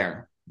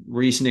there,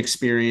 recent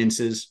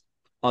experiences,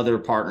 other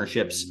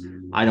partnerships.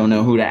 I don't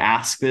know who to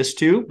ask this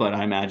to, but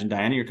I imagine,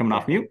 Diana, you're coming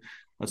off mute.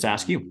 Let's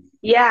ask you.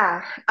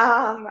 Yeah.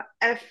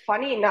 And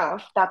funny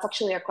enough, that's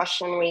actually a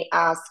question we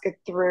ask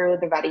through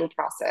the vetting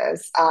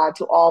process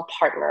to all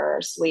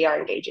partners we are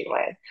engaging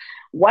with.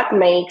 What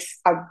makes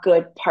a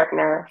good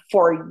partner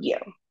for you,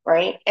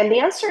 right? And the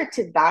answer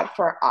to that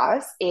for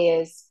us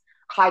is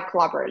high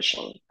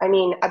collaboration. I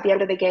mean, at the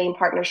end of the game,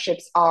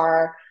 partnerships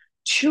are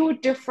two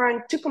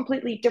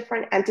completely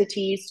different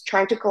entities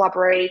trying to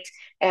collaborate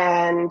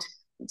and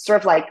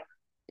sort of like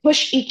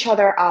push each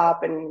other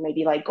up and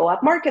maybe like go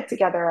up market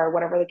together or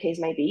whatever the case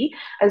may be.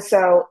 And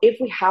so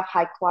if we have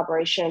high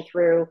collaboration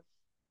through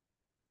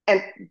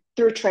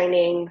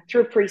training,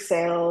 through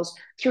pre-sales,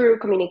 through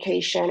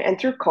communication, and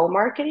through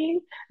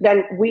co-marketing,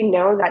 then we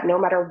know that no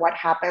matter what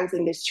happens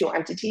in these two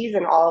entities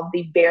and all of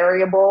the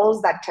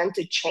variables that tend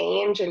to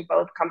change in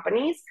both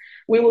companies,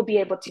 we will be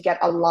able to get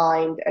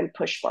aligned and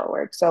push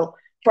forward. So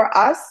for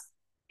us,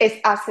 it's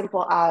as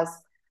simple as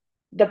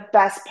the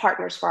best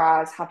partners for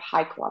us have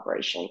high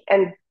collaboration.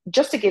 And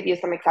just to give you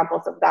some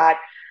examples of that,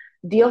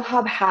 Deal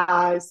Hub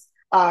has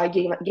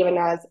given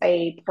us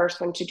a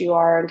person to do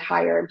our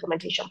entire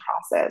implementation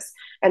process.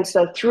 And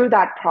so through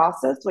that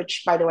process,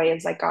 which by the way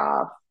is like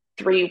a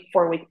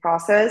 3-4 week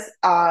process,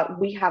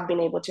 we have been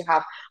able to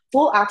have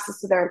full access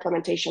to their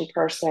implementation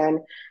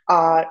person.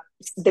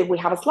 We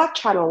have a Slack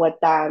channel with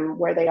them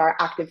where they are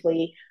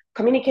actively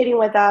communicating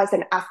with us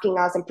and asking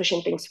us and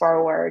pushing things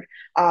forward.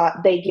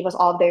 They give us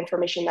all the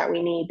information that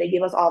we need. They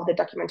give us all the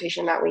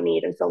documentation that we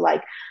need. And so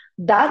like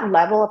that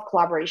level of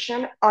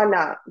collaboration on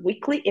a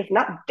weekly, if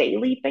not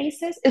daily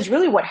basis is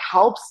really what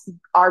helps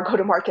our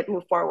go-to-market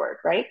move forward,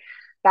 right?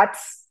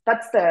 That's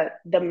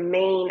the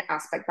main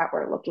aspect that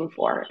we're looking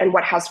for and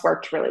what has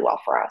worked really well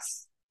for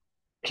us.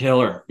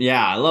 Killer.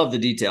 Yeah, I love the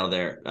detail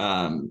there.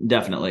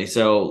 Definitely.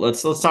 So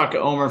let's talk,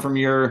 Omer, from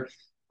your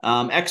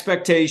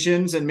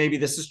expectations, and maybe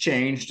this has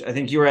changed. I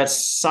think you were at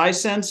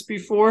Sisense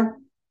before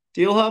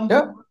Deal Hub.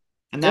 Yeah.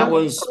 And that Yeah.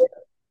 was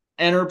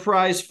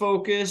enterprise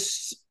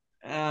focused,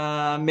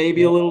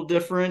 maybe a little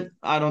different.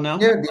 I don't know.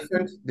 Yeah,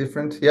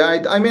 different.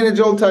 Yeah, I manage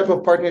all type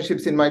of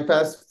partnerships in my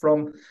past,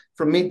 from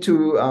mid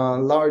to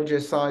larger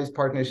size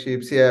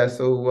partnerships. Yeah,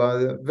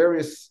 so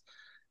various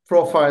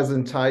profiles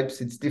and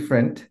types. It's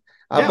different,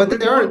 but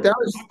there are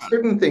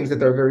certain things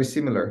that are very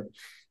similar.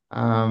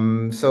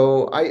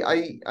 So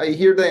I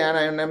hear Diana,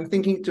 and I'm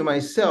thinking to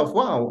myself,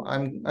 wow,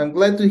 I'm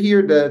glad to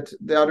hear that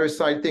the other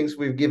side thinks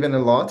we've given a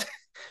lot,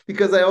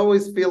 because I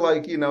always feel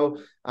like,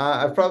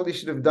 I probably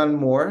should have done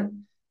more.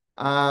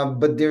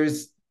 But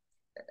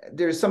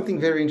there's something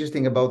very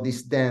interesting about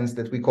this dance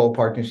that we call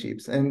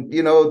partnerships. And,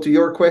 to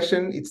your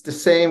question, it's the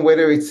same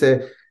whether it's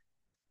a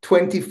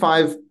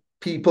 25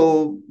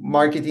 people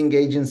marketing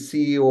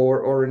agency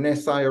or an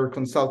SI or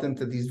consultant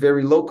that is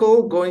very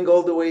local, going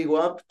all the way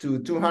up to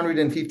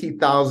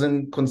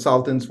 250,000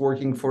 consultants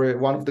working for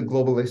one of the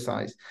global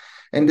SIs.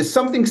 And there's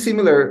something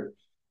similar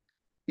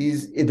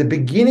is at the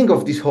beginning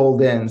of this whole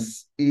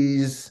dance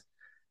is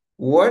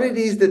what it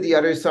is that the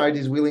other side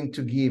is willing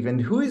to give, and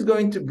who is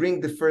going to bring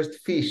the first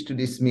fish to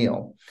this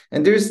meal.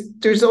 And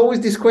there's always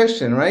this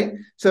question, right?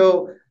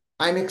 So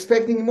I'm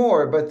expecting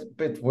more, but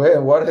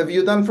well, what have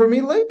you done for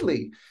me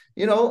lately?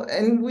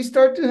 And we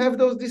start to have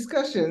those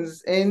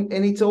discussions, and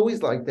it's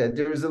always like that.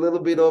 There's a little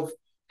bit of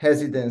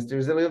hesitance.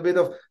 There's a little bit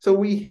of, so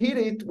we hit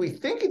it, we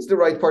think it's the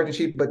right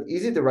partnership, but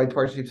is it the right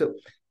partnership? So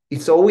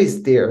it's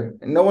always there,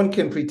 and no one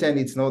can pretend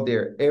it's not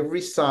there.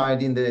 Every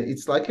side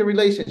it's like a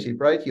relationship,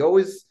 right? You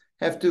always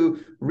have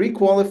to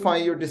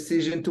requalify your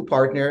decision to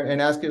partner and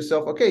ask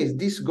yourself, okay, is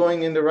this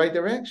going in the right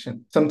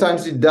direction?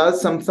 Sometimes it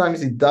does,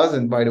 sometimes it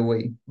doesn't, by the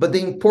way. But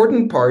the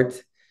important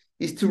part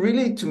is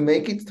to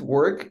make it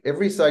work.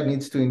 Every side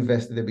needs to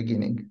invest at the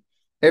beginning.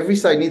 Every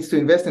side needs to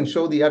invest and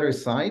show the other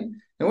side.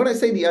 And when I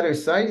say the other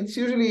side, it's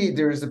usually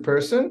there is a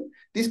person.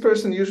 This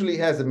person usually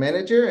has a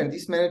manager, and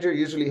this manager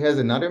usually has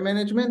another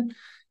management.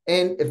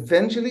 And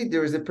eventually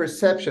there is a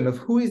perception of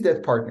who is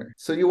that partner.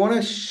 So you want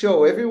to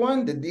show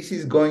everyone that this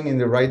is going in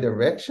the right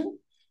direction.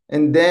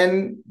 And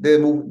then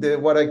the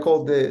what I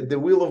call the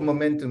wheel of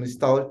momentum is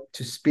start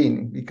to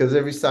spin, because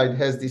every side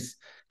has this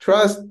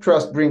trust.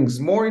 Trust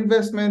brings more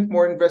investment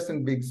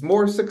brings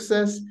more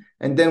success.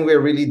 And then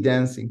we're really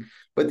dancing.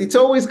 But it's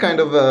always kind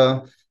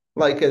of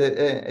like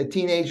a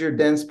teenager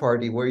dance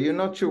party where you're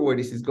not sure where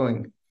this is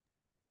going.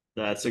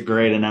 That's a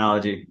great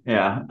analogy.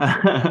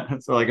 Yeah.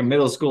 So like a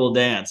middle school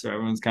dance where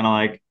everyone's kind of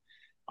like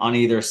on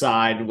either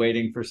side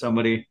waiting for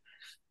somebody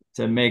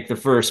to make the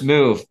first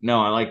move.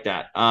 No, I like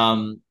that.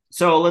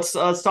 So let's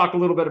talk a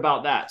little bit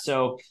about that.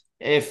 So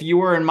if you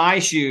were in my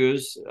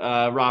shoes,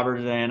 Robert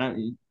and Diana,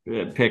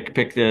 pick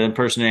the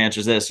person who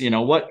answers this,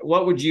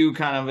 what would you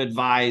kind of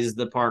advise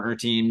the partner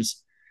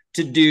teams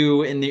to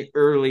do in the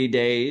early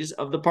days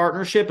of the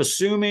partnership,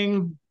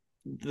 assuming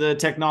the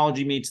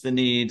technology meets the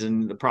needs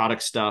and the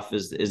product stuff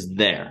is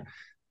there?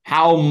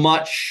 How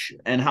much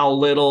and how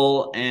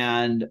little,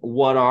 and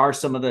what are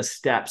some of the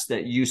steps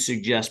that you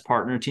suggest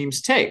partner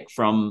teams take,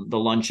 from the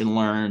lunch and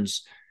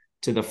learns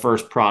to the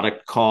first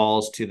product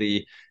calls to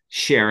the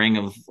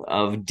sharing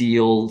of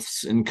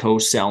deals and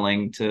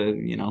co-selling to,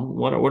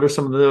 what are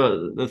some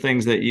of the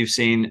things that you've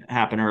seen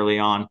happen early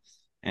on,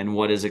 and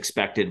what is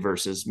expected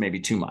versus maybe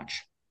too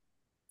much?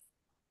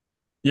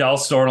 Yeah, I'll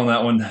start on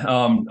that one.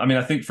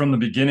 I think from the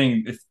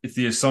beginning, if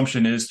the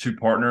assumption is to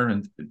partner,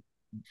 and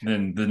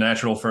then the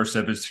natural first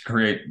step is to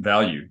create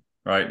value,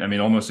 right?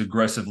 Almost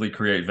aggressively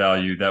create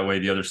value. That way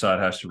the other side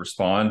has to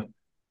respond.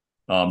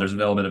 There's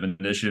an element of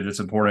initiative that's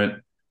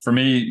important. For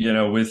me,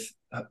 with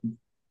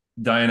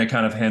Diana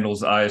kind of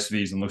handles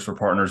ISVs and looks for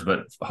partners,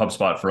 but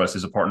HubSpot for us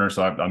is a partner,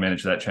 so I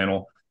manage that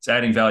channel. It's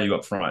adding value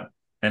up front.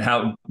 And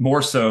how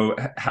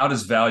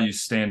does value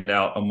stand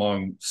out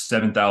among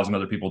 7,000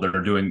 other people that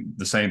are doing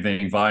the same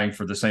thing, vying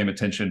for the same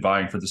attention,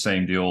 vying for the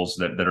same deals,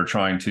 that are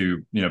trying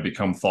to,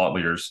 become thought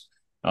leaders.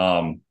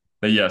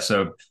 But yeah,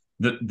 so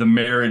the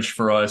marriage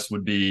for us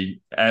would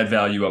be add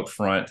value up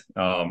front,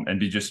 and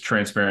be just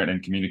transparent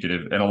and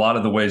communicative. And a lot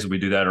of the ways that we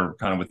do that are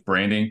kind of with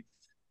branding.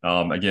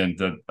 Again,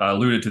 I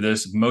alluded to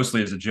this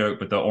mostly as a joke,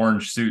 but the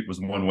orange suit was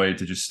one way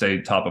to just stay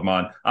top of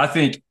mind. I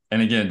think,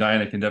 and again,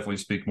 Diana can definitely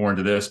speak more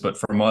into this, but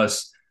from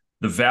us,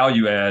 the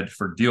value add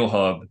for Deal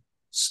Hub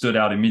stood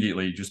out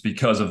immediately just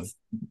because of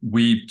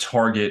we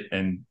target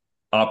and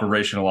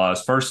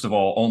operationalize, first of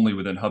all, only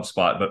within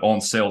HubSpot, but on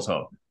Sales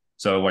Hub.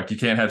 So like you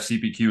can't have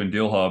CPQ and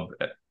Deal Hub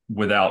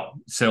without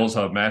Sales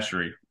Hub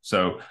mastery.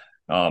 So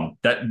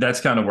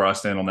that's kind of where I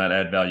stand on that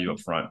add value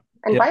up front.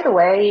 And Yep. by the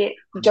way,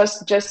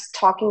 just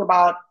talking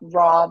about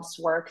Rob's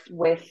work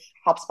with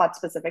HubSpot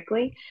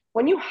specifically,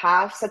 when you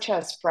have such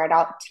a spread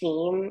out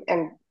team,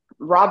 and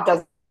Rob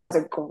does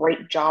a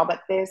great job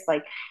at this,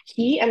 like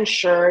he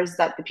ensures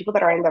that the people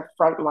that are in the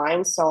front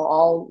line, so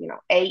all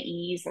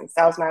AEs and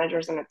sales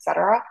managers and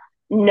etc.,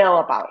 know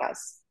about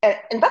us.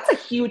 And that's a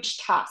huge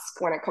task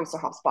when it comes to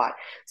HubSpot.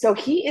 So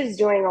he is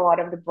doing a lot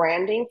of the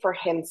branding for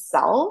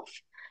himself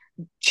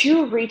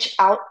to reach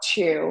out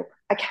to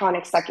account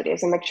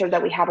executives and make sure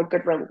that we have a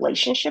good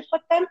relationship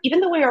with them. Even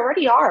though we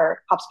already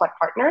are HubSpot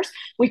partners,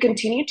 we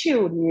continue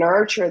to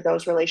nurture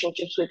those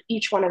relationships with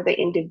each one of the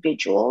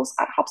individuals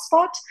at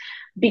HubSpot,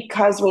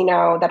 because we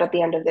know that at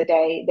the end of the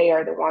day, they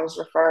are the ones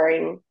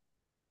referring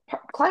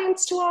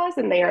clients to us,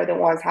 and they are the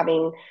ones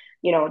having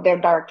their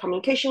direct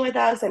communication with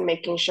us and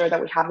making sure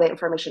that we have the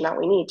information that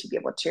we need to be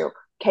able to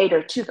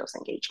cater to those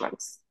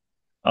engagements.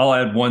 I'll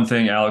add one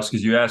thing, Alex,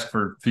 because you asked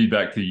for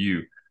feedback to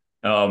you.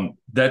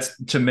 That's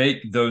to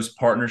make those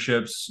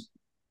partnerships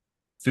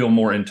feel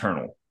more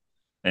internal.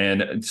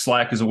 And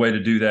Slack is a way to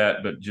do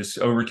that, but just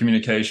over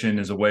communication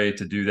is a way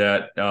to do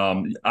that.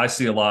 I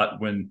see a lot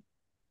when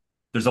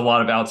there's a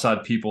lot of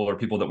outside people or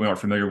people that we aren't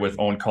familiar with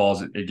on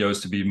calls. It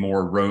goes to be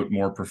more rote,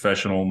 more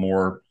professional,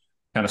 more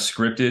kind of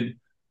scripted.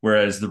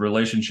 Whereas the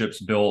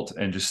relationships built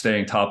and just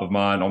staying top of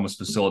mind almost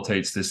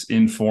facilitates this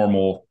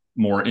informal,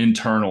 more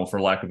internal, for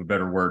lack of a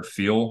better word,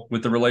 feel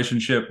with the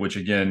relationship, which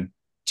again,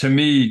 to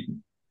me,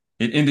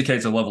 it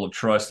indicates a level of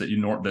trust that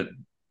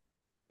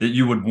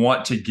you would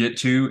want to get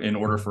to in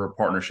order for a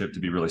partnership to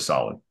be really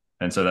solid.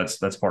 And so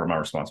that's part of my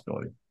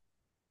responsibility.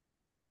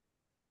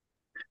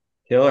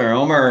 Killer.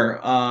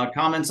 Omer,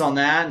 comments on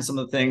that and some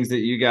of the things that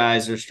you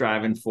guys are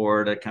striving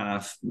for to kind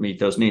of meet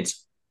those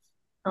needs?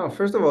 Oh,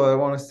 first of all, I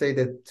want to say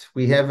that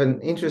we have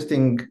an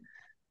interesting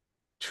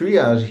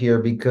triage here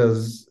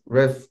because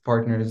Rev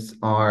partners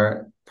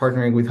are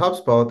partnering with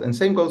HubSpot, and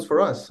same goes for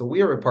us. So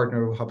we are a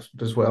partner of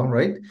HubSpot as well,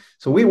 right?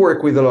 So we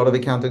work with a lot of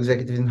account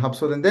executives in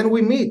HubSpot, and then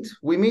we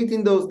meet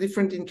in those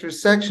different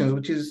intersections,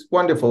 which is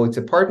wonderful. It's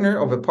a partner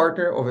of a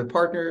partner of a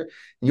partner.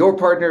 Your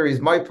partner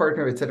is my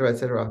partner, et cetera, et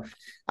cetera.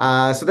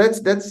 So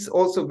that's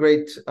also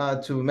great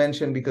to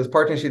mention, because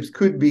partnerships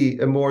could be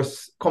a more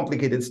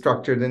complicated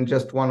structure than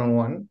just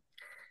one-on-one.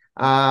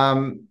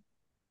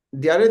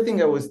 The other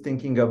thing I was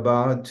thinking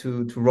about,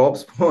 to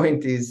Rob's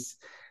point, is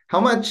how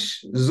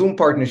much Zoom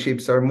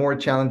partnerships are more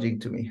challenging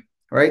to me,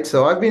 right?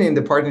 So I've been in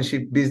the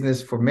partnership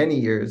business for many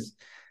years.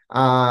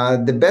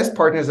 The best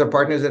partners are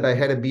partners that I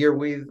had a beer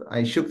with.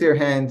 I shook their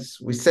hands.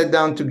 We sat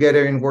down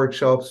together in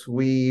workshops.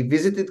 We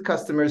visited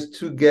customers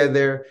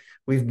together.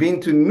 We've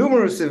been to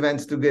numerous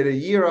events together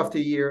year after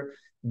year.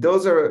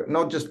 Those are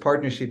not just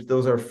partnerships,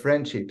 those are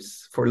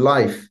friendships for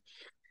life.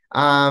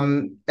 A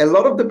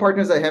lot of the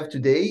partners I have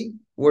today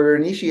were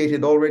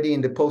initiated already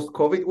in the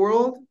post-COVID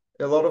world.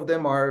 A lot of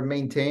them are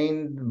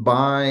maintained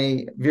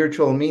by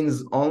virtual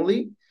means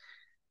only.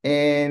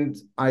 And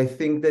I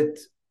think that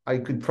I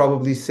could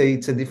probably say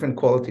it's a different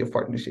quality of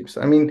partnerships.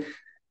 I mean,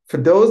 for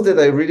those that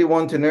I really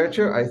want to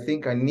nurture, I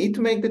think I need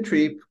to make the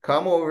trip,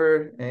 come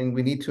over, and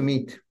we need to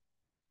meet.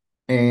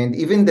 And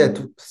even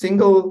that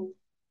single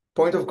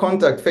point of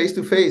contact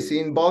face-to-face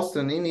in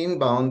Boston, in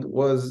inbound,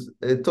 was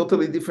a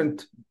totally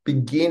different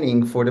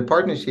beginning for the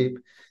partnership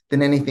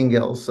than anything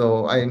else.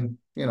 So I'm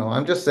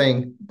just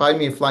saying, buy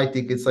me a flight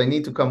tickets. I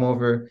need to come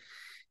over.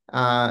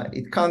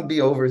 It can't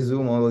be over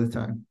Zoom all the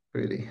time,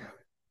 really.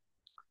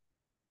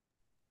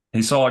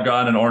 He saw a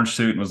guy in an orange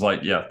suit and was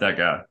like, yeah, that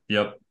guy.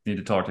 Yep, need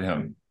to talk to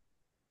him.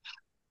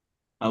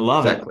 I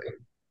love Exactly. it.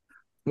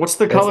 What's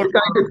the That's color? the guy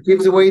that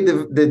gives away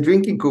the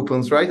drinking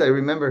coupons, right? I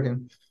remember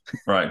him.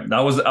 Right.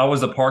 I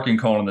was a parking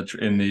cone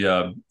in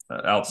the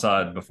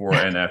outside before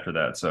and after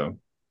that. So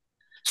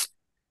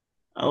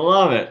I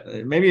love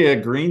it. Maybe a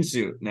green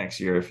suit next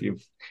year.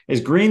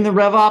 Is green the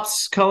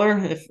RevOps color?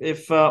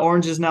 If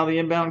orange is now the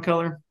inbound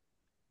color?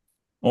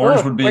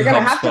 Orange would be we're gonna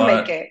HubSpot. have to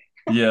make it.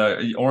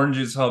 Yeah, orange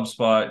is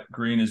HubSpot,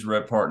 green is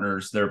Rep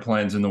Partners. There are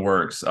plans in the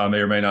works. May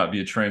or may not be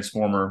a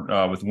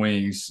transformer with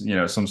wings,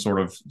 some sort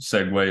of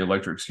Segway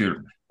electric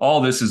scooter.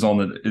 All this is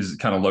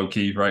kind of low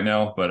key right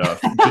now,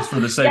 but just for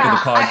the sake of the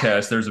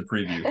podcast, there's a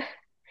preview.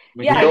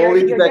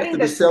 You're back to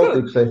the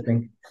Celtics, I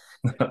think.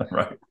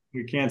 Right.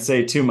 We can't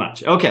say too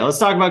much. Okay, let's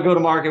talk about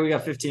go-to-market. We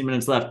got 15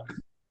 minutes left.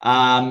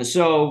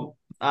 So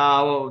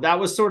that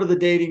was sort of the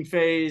dating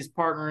phase.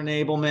 Partner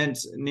enablement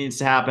needs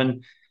to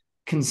happen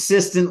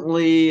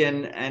consistently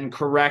and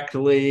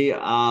correctly.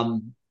 But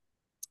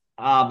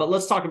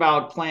let's talk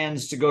about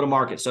plans to go to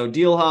market. So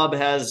DealHub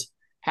has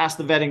passed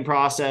the vetting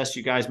process.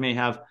 You guys may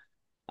have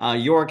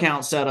your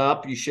account set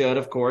up. You should,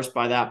 of course,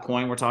 by that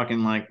point. We're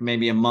talking like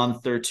maybe a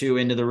month or two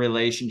into the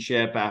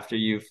relationship after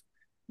you've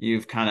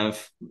kind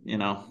of,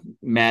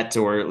 met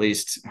or at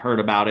least heard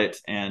about it.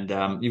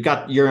 And you've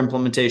got your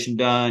implementation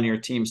done. Your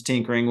team's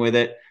tinkering with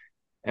it.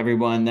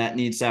 Everyone that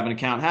needs to have an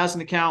account has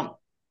an account.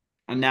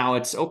 And now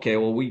it's, okay,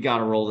 well, we got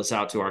to roll this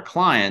out to our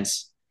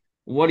clients.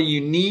 What do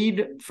you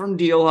need from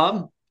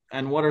DealHub?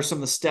 And what are some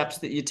of the steps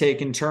that you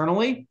take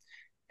internally?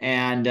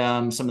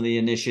 and some of the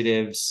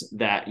initiatives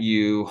that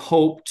you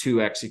hope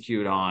to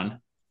execute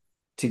on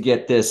to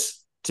get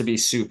this to be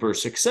super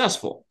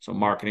successful. So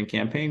marketing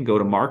campaign, go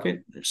to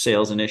market,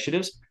 sales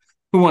initiatives.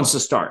 Who wants to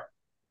start?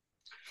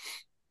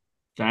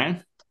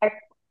 Diane?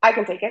 I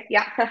can take it.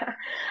 Yeah.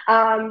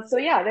 So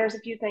yeah, there's a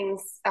few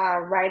things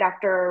right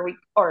after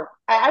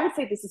I would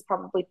say this is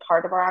probably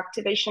part of our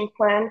activation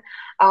plan.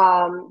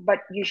 But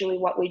usually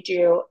what we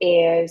do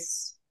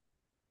is,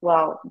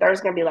 well,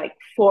 there's going to be like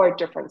 4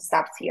 different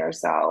steps here.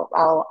 So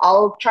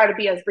I'll try to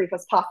be as brief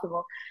as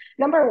possible.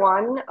 Number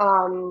one,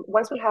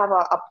 once we have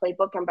a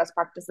playbook and best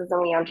practices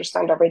and we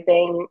understand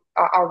everything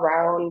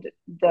around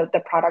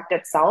the product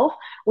itself,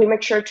 we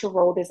make sure to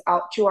roll this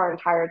out to our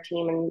entire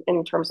team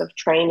in terms of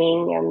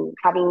training and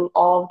having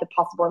all of the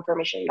possible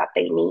information that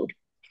they need.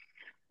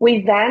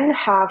 We then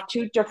have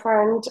 2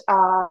 different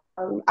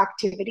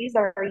activities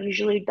that are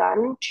usually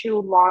done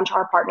to launch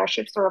our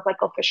partnership sort of like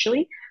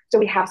officially. So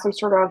we have some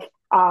sort of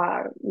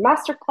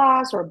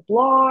masterclass or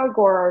blog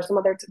or some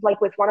other, like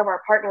with one of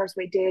our partners,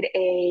 we did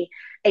a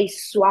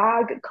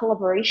swag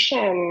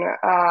collaboration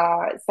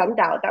send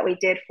out that we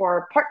did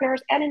for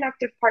partners and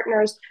inactive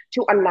partners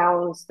to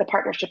announce the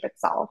partnership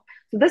itself.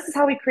 So this is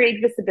how we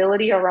create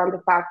visibility around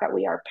the fact that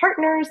we are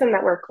partners and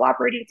that we're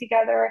collaborating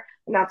together.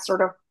 And that's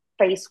sort of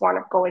phase 1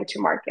 of going to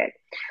market.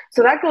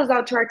 So that goes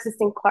out to our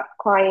existing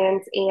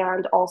clients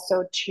and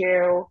also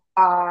to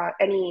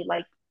any,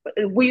 like,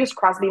 we use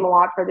Crossbeam a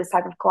lot for this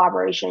type of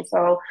collaboration.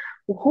 So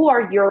who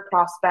are your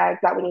prospects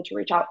that we need to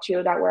reach out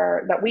to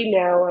that we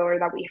know or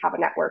that we have a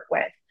network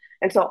with?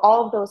 And so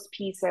all of those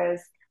pieces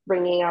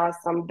bringing us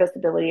some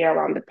visibility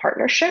around the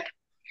partnership.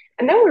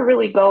 And then we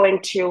really go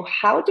into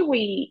how do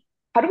we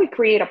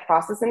create a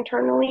process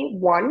internally,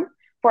 one,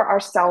 for our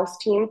sales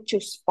team to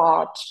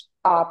spot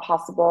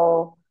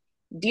possible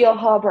Deal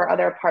Hub or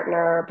other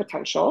partner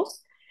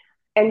potentials.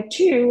 And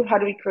 2, how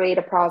do we create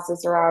a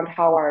process around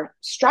how our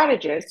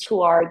strategists,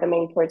 who are the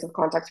main points of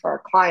contact for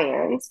our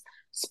clients,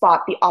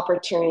 spot the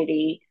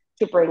opportunity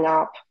to bring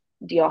up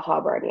Deal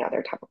Hub or any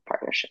other type of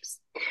partnerships.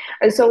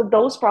 And so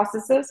those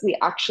processes, we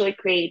actually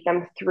create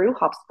them through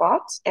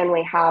HubSpot, and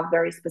we have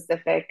very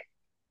specific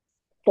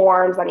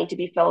forms that need to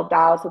be filled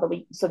out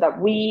so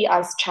that we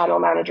as channel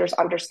managers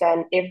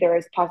understand if there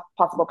is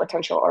possible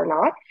potential or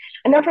not.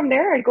 And then from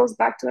there, it goes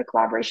back to the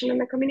collaboration and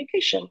the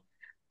communication.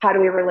 How do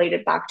we relate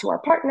it back to our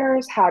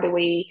partners? How do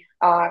we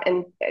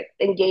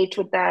engage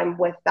with them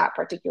with that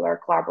particular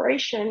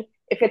collaboration?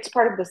 If it's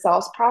part of the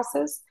sales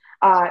process,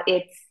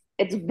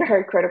 it's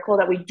very critical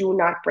that we do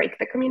not break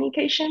the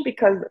communication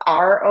because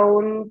our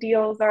own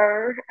deals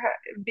are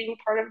being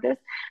part of this.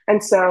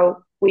 And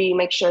so we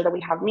make sure that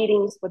we have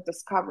meetings with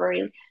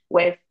discovery,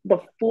 with the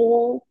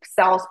full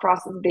sales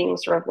process being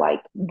sort of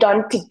like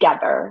done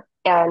together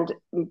and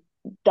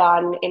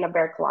done in a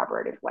very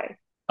collaborative way.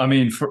 I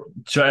mean,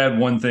 to add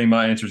one thing,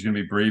 my answer is going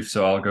to be brief,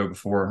 so I'll go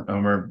before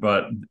Omer.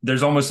 But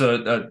there's almost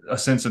a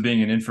sense of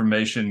being an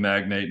information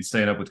magnate and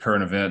staying up with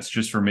current events.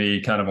 Just for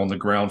me, kind of on the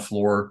ground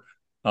floor,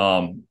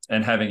 and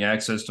having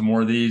access to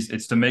more of these,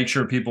 it's to make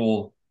sure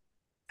people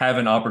have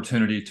an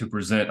opportunity to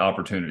present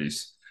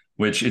opportunities,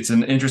 which it's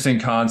an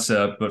interesting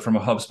concept, but from a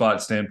HubSpot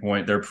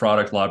standpoint, their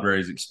product library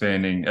is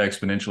expanding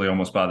exponentially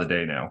almost by the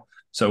day now.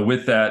 So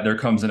with that, there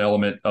comes an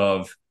element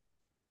of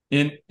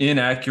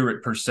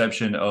inaccurate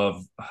perception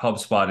of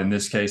HubSpot in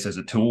this case as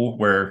a tool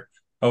where,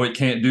 oh, it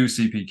can't do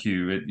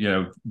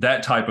CPQ,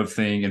 that type of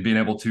thing, and being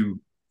able to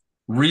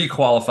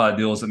re-qualify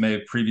deals that may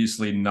have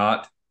previously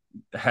not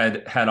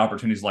had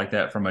opportunities like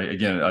that from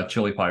a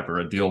Chili Piper,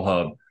 a Deal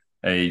Hub,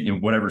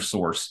 whatever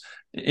source.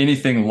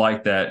 Anything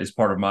like that is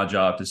part of my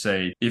job to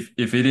say,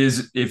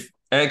 if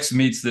X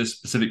meets this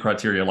specific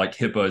criteria, like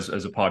HIPAA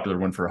as a popular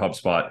one for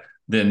HubSpot,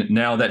 then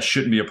now that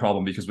shouldn't be a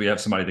problem because we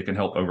have somebody that can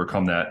help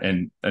overcome that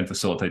and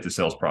facilitate the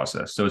sales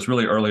process. So it's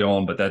really early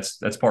on, but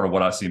that's part of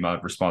what I see my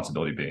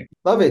responsibility being.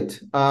 Love it.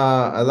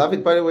 I love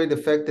it, by the way, the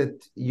fact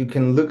that you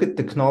can look at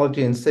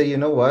technology and say, you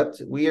know what,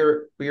 we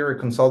are a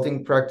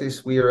consulting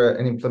practice. We are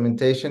an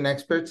implementation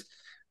expert.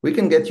 We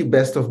can get you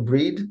best of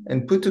breed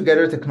and put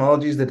together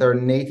technologies that are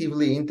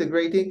natively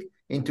integrating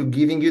into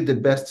giving you the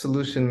best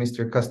solution,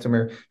 Mr.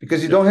 Customer,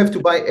 because you don't have to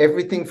buy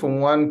everything from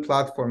one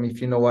platform,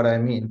 if you know what I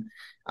mean.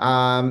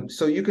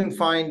 So you can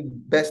find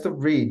best of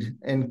breed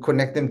and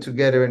connect them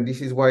together. And this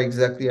is why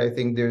exactly I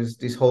think there's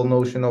this whole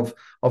notion of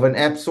an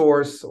app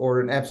source or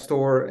an app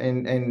store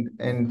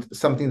and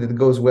something that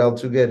goes well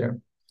together.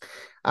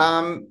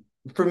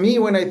 For me,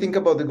 when I think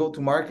about the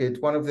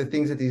go-to-market, one of the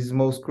things that is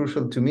most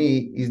crucial to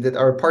me is that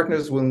our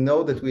partners will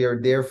know that we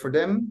are there for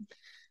them,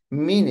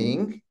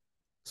 meaning,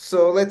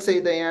 so let's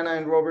say Diana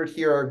and Robert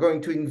here are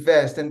going to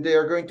invest and they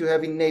are going to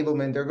have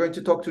enablement. They're going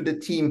to talk to the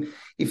team.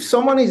 If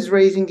someone is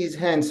raising his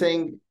hand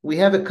saying, we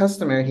have a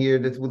customer here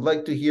that would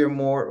like to hear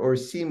more or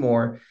see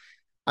more,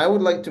 I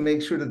would like to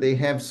make sure that they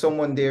have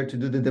someone there to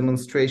do the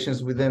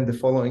demonstrations with them the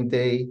following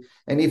day.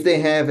 And if they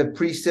have a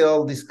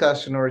pre-sale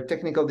discussion or a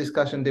technical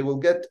discussion, they will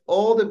get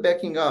all the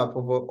backing up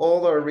of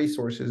all our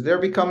resources. They're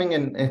becoming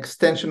an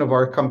extension of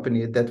our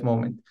company at that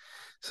moment.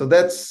 So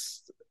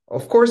that's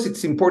Of course,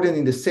 it's important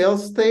in the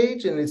sales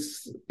stage, and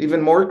it's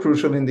even more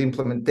crucial in the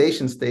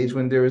implementation stage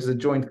when there is a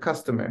joint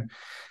customer.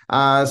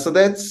 So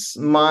that's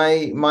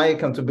my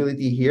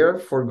accountability here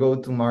for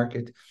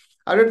go-to-market.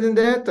 Other than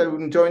that,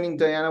 I'm joining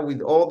Diana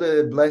with all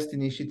the blessed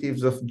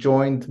initiatives of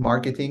joint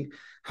marketing.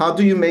 How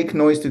do you make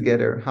noise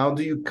together? How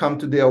do you come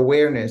to the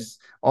awareness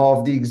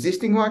of the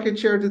existing market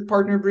share that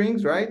partner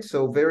brings, right?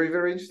 So very,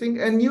 very interesting.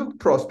 And new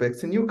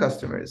prospects and new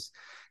customers.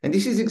 And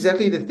this is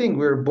exactly the thing.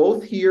 We're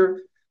both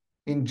here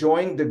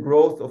enjoying the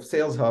growth of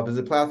Sales Hub as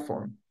a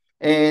platform.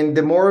 And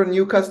the more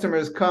new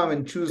customers come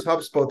and choose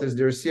HubSpot as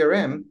their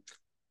CRM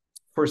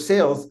for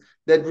sales,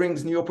 that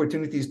brings new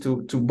opportunities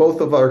to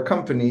both of our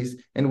companies,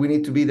 and we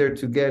need to be there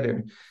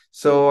together.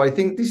 So I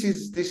think this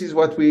is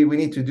what we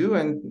need to do.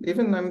 And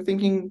even I'm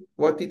thinking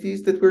what it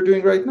is that we're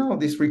doing right now.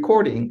 This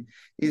recording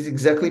is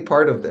exactly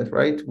part of that,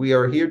 right? We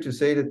are here to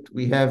say that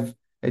we have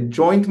a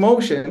joint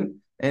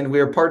motion and we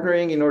are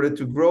partnering in order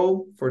to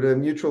grow for the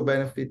mutual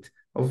benefit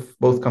of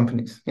both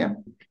companies. Yeah.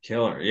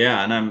 Killer.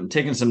 Yeah. And I'm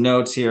taking some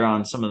notes here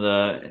on some of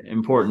the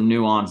important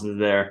nuances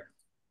there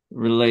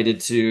related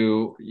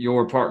to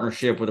your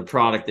partnership with a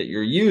product that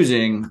you're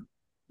using.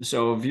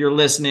 So if you're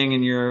listening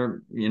and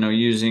you're,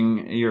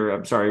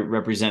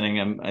 representing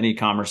an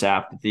e-commerce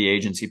app that the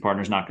agency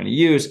partner is not going to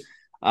use,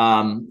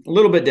 a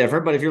little bit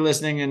different. But if you're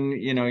listening and,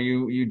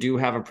 you do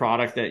have a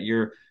product that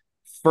you're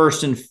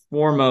first and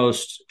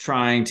foremost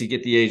trying to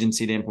get the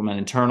agency to implement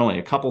internally,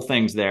 a couple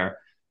things there.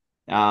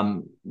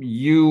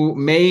 You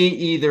may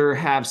either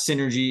have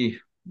synergy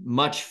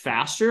much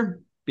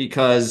faster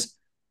because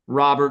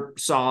Robert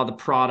saw the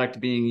product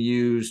being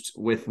used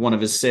with one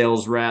of his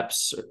sales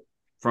reps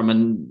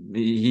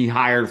he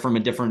hired from a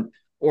different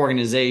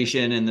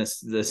organization, and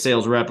the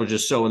sales rep was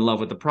just so in love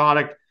with the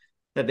product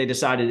that they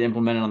decided to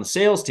implement it on the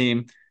sales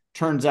team.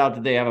 Turns out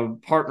that they have a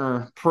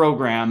partner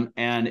program,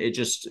 and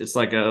it's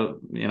like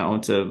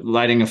it's a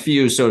lighting a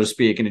fuse, so to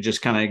speak, and it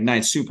just kind of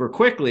ignites super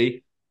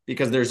quickly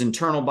because there's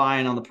internal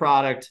buy-in on the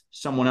product.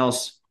 Someone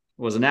else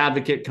was an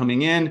advocate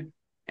coming in,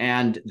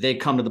 and they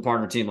come to the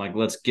partner team like,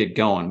 let's get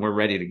going. We're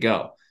ready to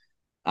go.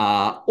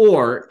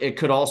 Or it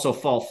could also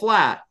fall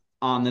flat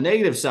on the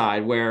negative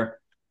side where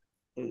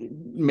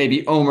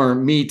maybe Omer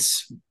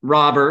meets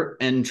Robert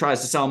and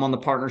tries to sell him on the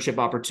partnership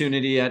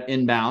opportunity at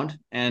Inbound,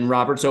 and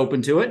Robert's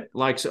open to it,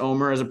 likes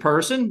Omer as a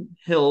person.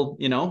 He'll,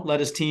 let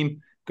his team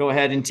go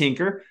ahead and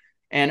tinker,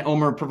 and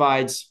Omer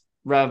provides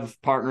Rev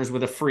partners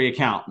with a free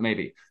account,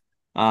 maybe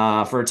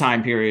for a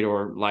time period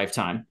or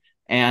lifetime.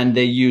 And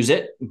they use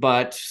it,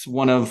 but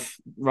one of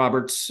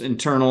Robert's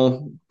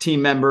internal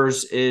team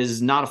members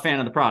is not a fan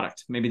of the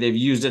product. Maybe they've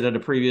used it at a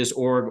previous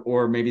org,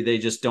 or maybe they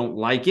just don't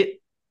like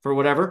it for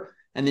whatever.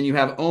 And then you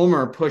have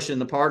Omer pushing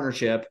the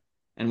partnership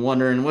and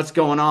wondering what's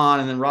going on.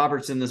 And then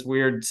Robert's in this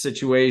weird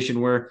situation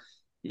where,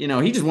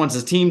 he just wants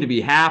his team to be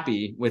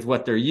happy with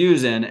what they're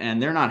using,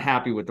 and they're not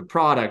happy with the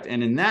product.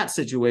 And in that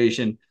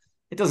situation,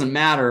 it doesn't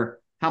matter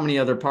how many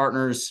other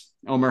partners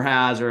Omer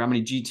has or how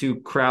many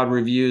G2 crowd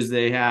reviews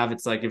they have.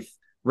 It's like if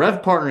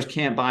Rev partners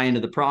can't buy into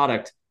the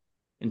product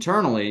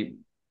internally,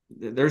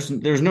 there's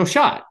no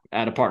shot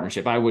at a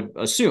partnership, I would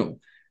assume.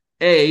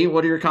 A,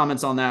 what are your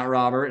comments on that,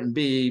 Robert? And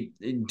B,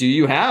 do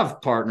you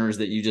have partners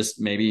that you just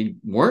maybe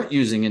weren't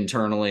using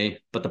internally,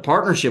 but the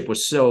partnership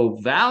was so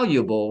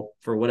valuable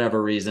for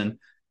whatever reason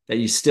that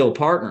you still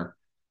partner?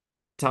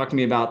 Talk to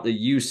me about the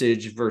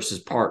usage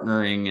versus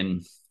partnering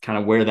and kind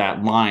of where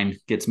that line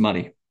gets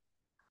muddy.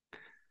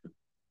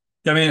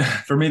 I mean,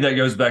 for me, that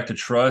goes back to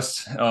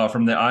trust.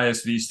 From the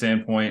ISV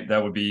standpoint,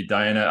 that would be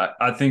Diana.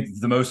 I think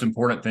the most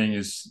important thing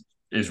is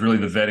really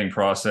the vetting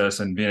process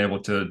and being able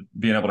to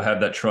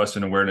have that trust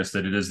and awareness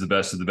that it is the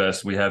best of the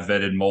best. We have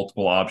vetted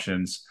multiple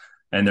options,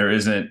 and there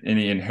isn't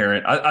any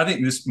inherent. I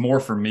think this more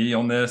for me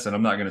on this, and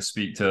I'm not going to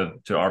speak to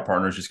our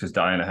partners just because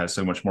Diana has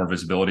so much more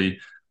visibility.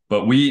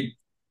 But we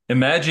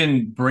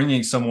imagine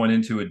bringing someone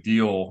into a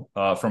deal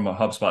from a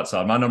HubSpot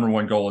side. My number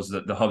one goal is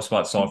that the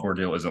HubSpot software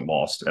deal isn't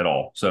lost at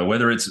all. So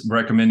whether it's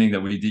recommending that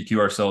we DQ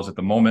ourselves at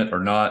the moment or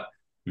not,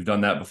 we've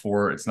done that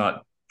before. It's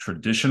not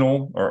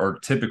traditional or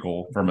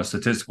typical from a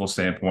statistical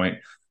standpoint,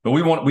 but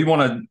we want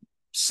to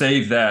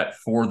save that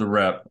for the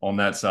rep on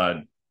that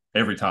side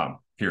every time,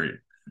 period.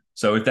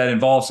 So if that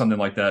involves something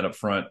like that up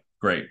front,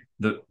 great.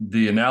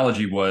 The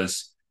analogy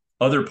was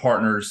other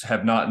partners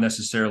have not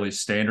necessarily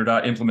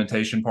standardized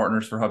implementation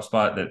partners for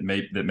HubSpot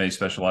that may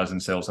specialize in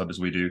Sales Hub as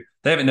we do.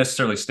 They haven't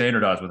necessarily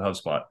standardized with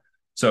HubSpot.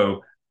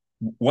 So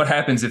what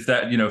happens if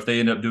that, if they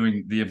end up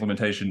doing the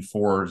implementation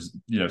for,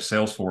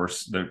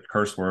 Salesforce, the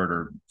curse word,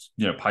 or,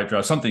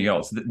 Pipedrive, something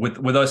else?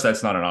 With us,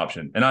 that's not an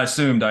option. And I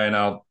assume, Diane,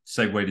 I'll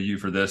segue to you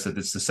for this, that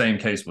it's the same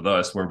case with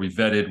us, where we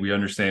vetted, we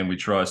understand, we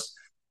trust.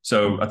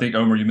 So I think,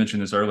 Omer, you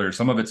mentioned this earlier.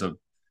 Some of it's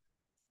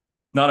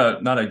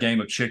not a game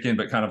of chicken,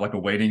 but kind of like a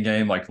waiting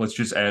game. Like, let's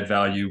just add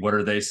value. What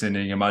are they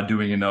sending? Am I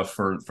doing enough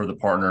for the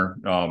partner?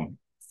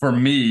 For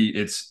me,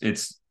 it's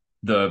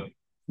the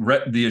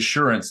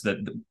assurance that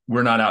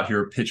we're not out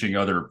here pitching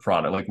other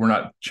product. Like, we're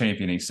not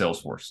championing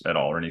Salesforce at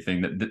all or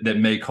anything that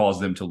may cause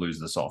them to lose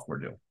the software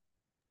deal.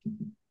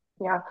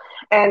 Yeah.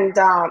 And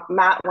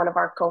Matt, one of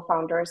our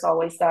co-founders,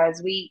 always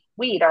says we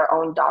eat our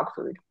own dog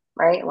food,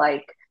 right?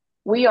 Like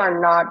we are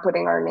not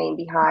putting our name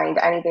behind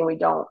anything we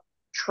don't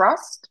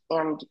trust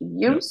and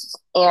Yep. use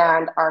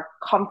and are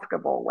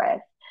comfortable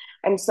with.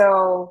 And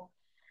so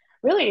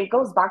really it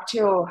goes back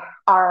to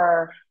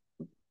our,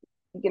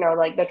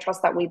 like the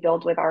trust that we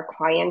build with our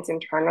clients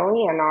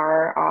internally and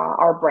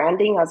our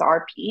branding as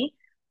RP.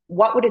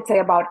 What would it say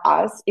about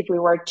us if we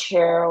were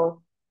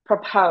to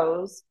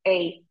propose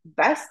a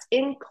best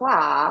in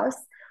class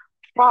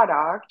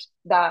product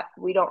that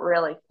we don't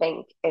really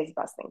think is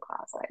best in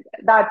class? Like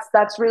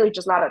that's really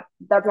just not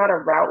a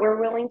route we're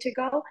willing to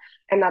go,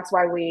 and that's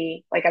why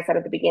we, like I said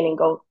at the beginning,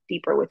 go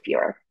deeper with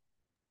fewer.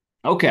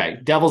 Okay,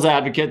 devil's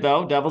advocate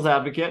though. Devil's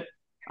advocate.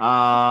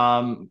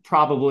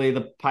 Probably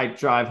the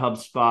Pipedrive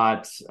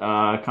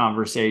HubSpot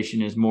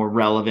conversation is more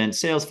relevant.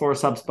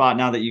 Salesforce HubSpot.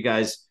 Now that you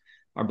guys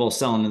are both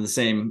selling to the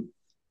same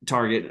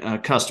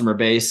target customer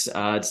base,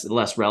 it's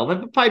less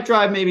relevant. But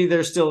Pipedrive, maybe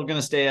they're still going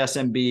to stay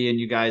SMB, and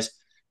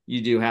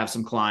you do have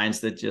some clients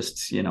that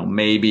just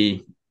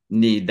maybe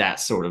need that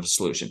sort of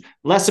solution.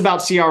 Less about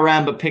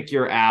CRM, but pick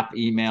your app,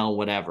 email,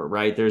 whatever,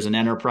 right? There's an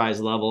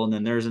enterprise level and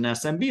then there's an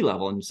SMB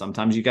level. And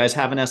sometimes you guys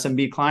have an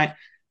SMB client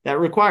that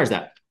requires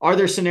that. Are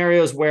there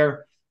scenarios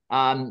where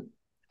a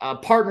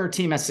partner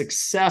team has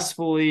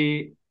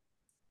successfully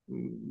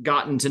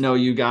gotten to know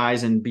you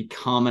guys and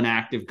become an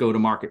active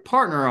go-to-market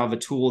partner of a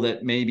tool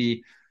that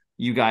maybe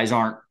you guys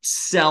aren't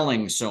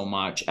selling so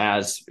much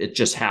as it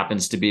just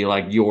happens to be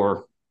like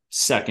your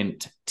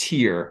second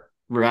tier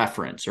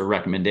reference or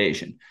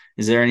recommendation?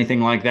 Is there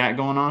anything like that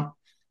going on?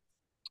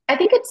 I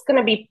think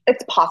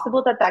it's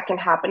possible that that can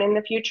happen in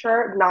the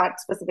future, not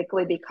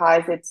specifically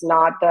because it's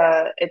not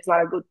a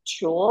good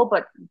tool,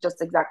 but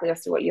just exactly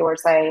as to what you were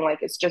saying, like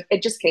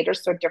it just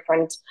caters to a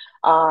different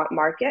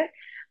market.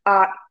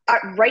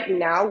 Right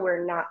now,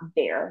 we're not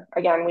there.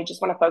 Again, we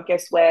just want to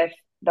focus with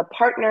the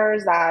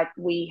partners that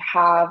we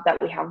have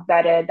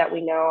vetted, that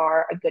we know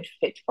are a good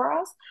fit for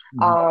us,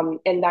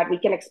 and that we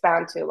can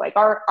expand to. Like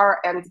our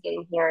end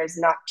game here is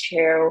not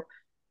to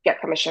get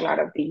commission out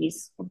of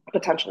these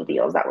potential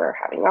deals that we're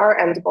having. Our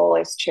end goal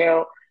is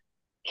to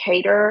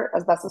cater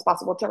as best as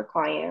possible to our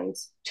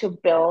clients, to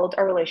build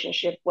a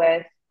relationship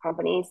with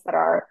companies that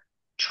are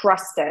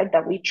trusted,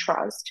 that we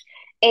trust,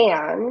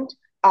 and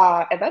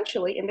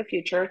eventually in the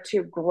future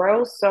to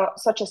grow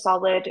such a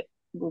solid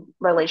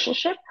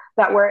relationship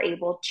that we're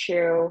able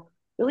to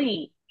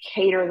really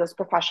cater those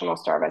professional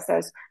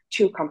services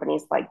to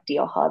companies like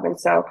DealHub. And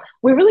so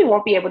we really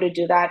won't be able to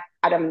do that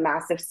at a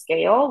massive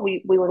scale.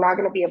 We were not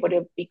going to be able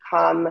to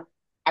become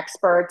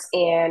experts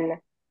in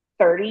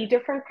 30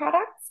 different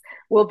products.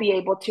 We'll be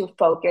able to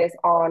focus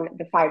on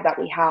the 5 that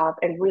we have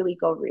and really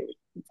go really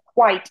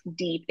quite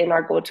deep in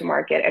our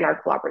go-to-market and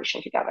our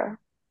collaboration together.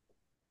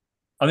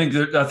 I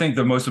think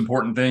the most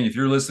important thing, if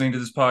you're listening to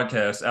this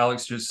podcast,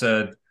 Alex just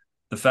said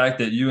the fact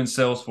that you and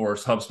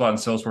Salesforce, HubSpot and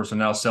Salesforce, are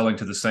now selling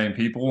to the same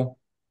people.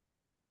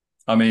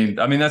 I mean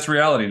that's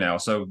reality now.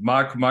 So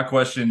my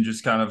question,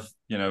 just kind of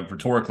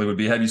rhetorically, would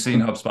be: have you seen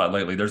HubSpot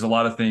lately? There's a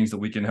lot of things that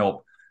we can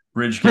help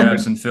bridge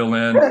gaps and fill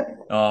in,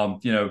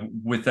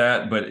 with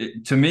that. But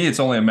to me, it's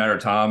only a matter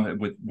of time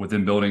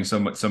within building so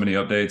many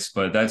updates.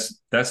 But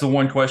that's the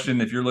one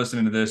question. If you're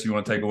listening to this, you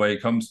want to take away,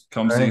 come see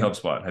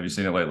HubSpot. Have you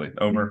seen it lately?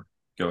 Omer,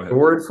 go ahead. A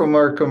word from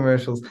our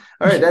commercials.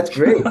 All right, that's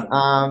great.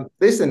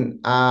 Listen,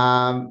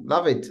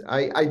 love it.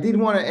 I did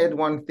want to add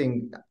one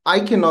thing.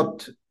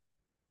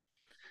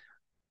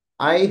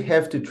 I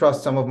have to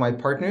trust some of my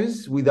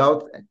partners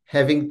without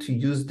having to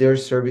use their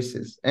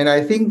services. And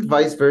I think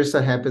vice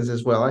versa happens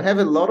as well. I have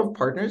a lot of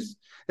partners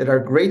that are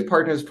great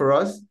partners for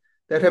us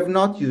that have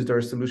not used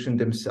our solution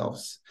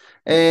themselves.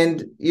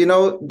 And,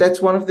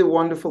 that's one of the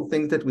wonderful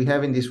things that we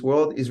have in this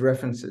world is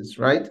references,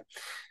 right?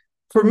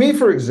 For me,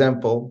 for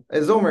example,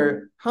 as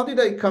Omer, how did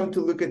I come to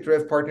look at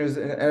Rev Partners?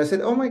 And I said,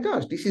 oh my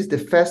gosh, this is the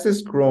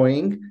fastest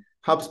growing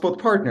HubSpot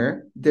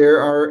partner. They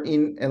are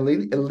in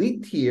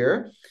elite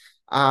tier.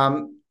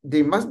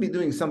 They must be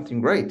doing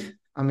something great.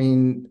 I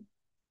mean,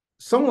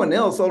 someone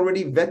else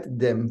already vetted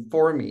them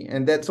for me,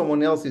 and that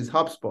someone else is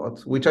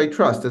HubSpot, which I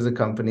trust as a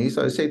company.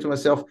 So I say to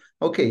myself,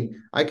 okay,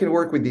 I can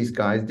work with these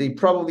guys. They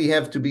probably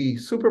have to be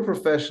super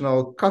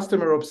professional,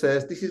 customer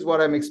obsessed. This is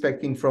what I'm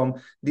expecting from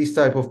these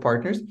type of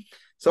partners.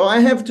 So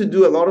I have to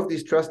do a lot of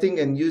this trusting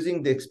and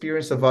using the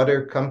experience of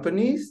other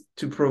companies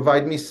to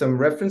provide me some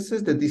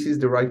references that this is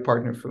the right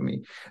partner for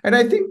me. And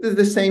I think that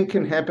the same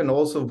can happen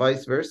also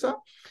vice versa.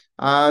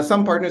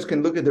 Some partners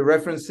can look at the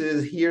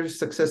references, hear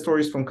success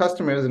stories from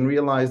customers, and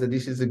realize that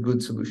this is a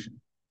good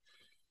solution.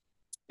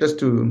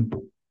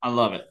 I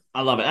love it.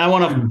 I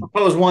want to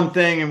propose one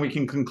thing, and we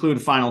can conclude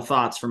final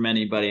thoughts from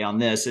anybody on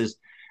this, is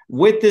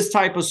with this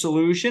type of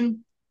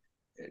solution,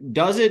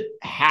 does it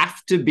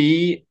have to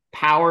be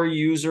power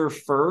user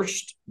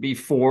first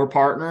before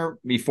partner,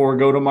 before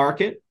go to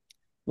market?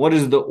 What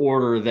is the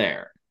order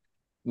there,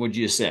 would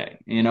you say?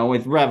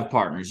 With Rev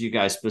Partners, you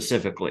guys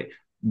specifically,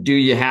 do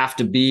you have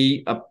to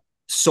be a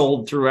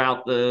sold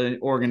throughout the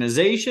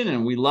organization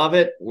and we love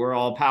it. We're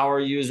all power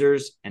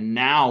users. And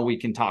now we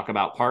can talk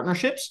about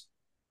partnerships,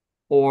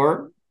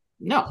 or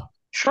no?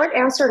 Short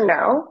answer,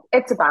 no.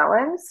 It's a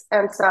balance.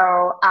 And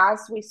so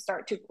as we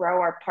start to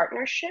grow our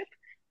partnership,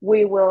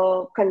 we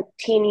will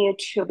continue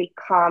to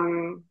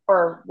become,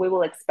 or we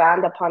will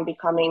expand upon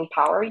becoming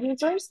power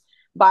users.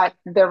 But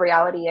the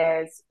reality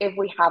is, if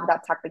we have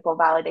that technical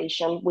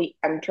validation, we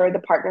enter the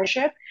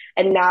partnership.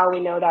 And now we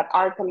know that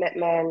our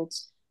commitment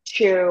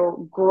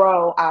to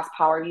grow as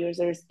power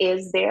users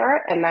is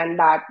there. And then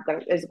that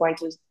is going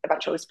to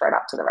eventually spread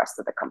out to the rest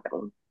of the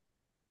company.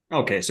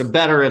 Okay. So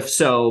better if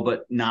so,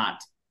 but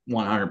not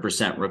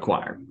 100%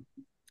 required.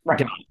 Right.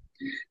 Okay.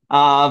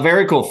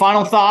 Very cool.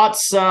 Final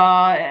thoughts,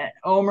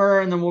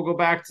 Omer, and then we'll go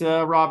back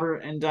to Robert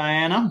and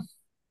Diana.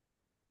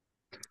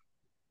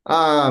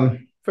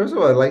 First of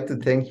all, I'd like to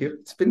thank you.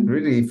 It's been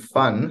really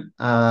fun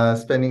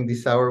spending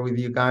this hour with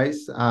you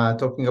guys,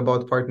 talking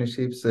about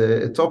partnerships,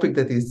 a topic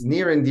that is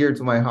near and dear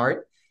to my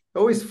heart.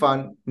 Always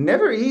fun,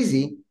 never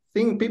easy.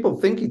 People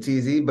think it's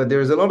easy, but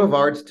there's a lot of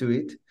art to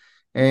it.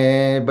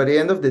 And by the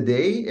end of the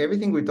day,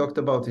 everything we talked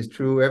about is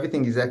true.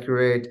 Everything is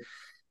accurate.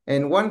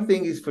 And one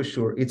thing is for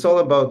sure, it's all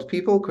about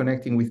people,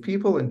 connecting with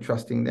people and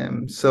trusting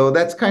them. So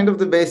that's kind of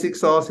the basic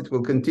sauce. It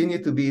will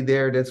continue to be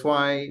there. That's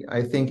why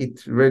I think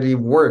it really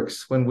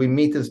works when we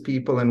meet as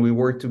people and we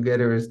work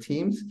together as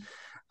teams.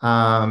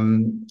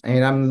 And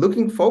I'm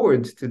looking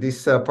forward to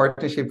this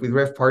partnership with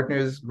Rev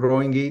Partners,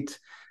 growing it,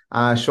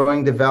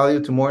 showing the value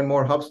to more and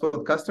more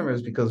HubSpot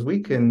customers, because we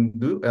can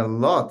do a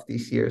lot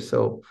this year.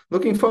 So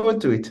looking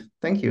forward to it.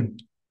 Thank you.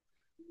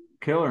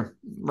 Killer.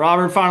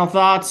 Robert, final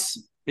thoughts?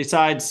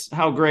 Besides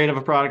how great of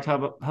a product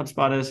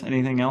HubSpot is,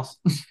 anything else?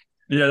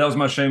 Yeah, that was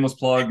my shameless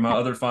plug. My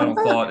other final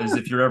thought is,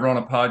 if you're ever on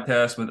a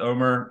podcast with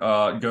Omer,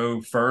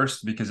 go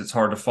first, because it's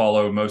hard to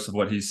follow most of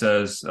what he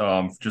says,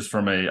 just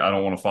from I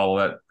don't want to follow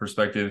that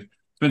perspective.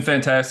 It's been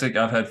fantastic.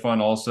 I've had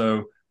fun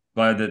also.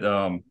 Glad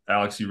that,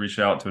 Alex, you reached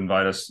out to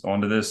invite us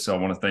onto this. So I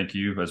want to thank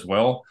you as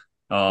well.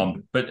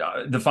 But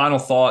the final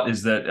thought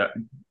is that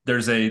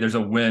there's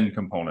a win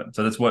component.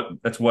 So that's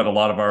what a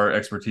lot of our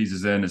expertise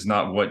is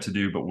not what to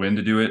do, but when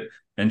to do it.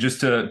 And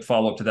just to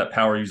follow up to that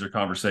power user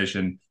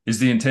conversation, is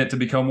the intent to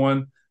become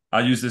one?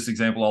 I use this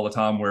example all the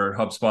time, where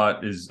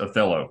HubSpot is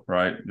Othello,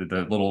 right?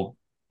 The little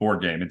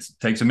board game. It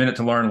takes a minute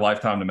to learn, a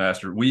lifetime to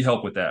master. We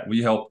help with that.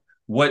 We help.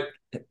 What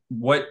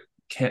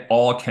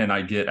can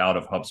I get out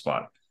of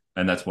HubSpot?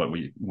 And that's what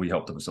we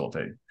help to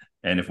facilitate.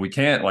 And if we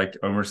can't, like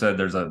Omer said,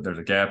 there's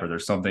a gap or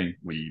there's something,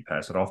 we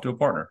pass it off to a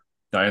partner.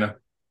 Diana,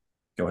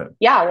 go ahead.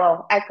 Yeah,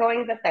 well,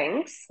 echoing the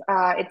thanks.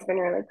 It's been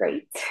really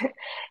great.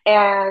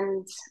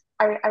 And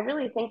I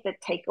really think the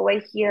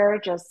takeaway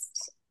here,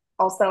 just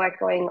also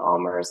echoing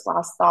Omer's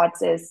last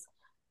thoughts, is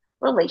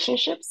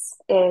relationships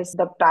is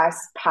the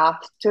best path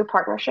to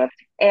partnership.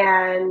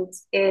 And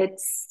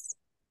it's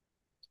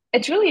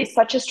really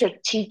such a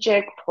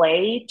strategic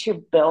play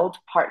to build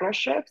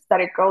partnerships that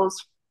it goes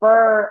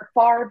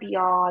far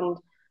beyond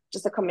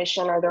just a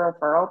commission or the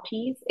referral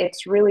piece.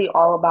 It's really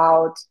all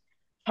about,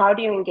 how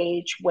do you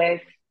engage with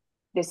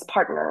these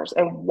partners,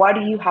 and what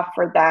do you have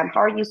for them?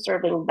 How are you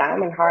serving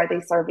them, and how are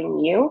they serving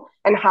you?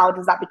 And how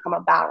does that become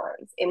a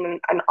balance in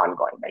an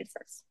ongoing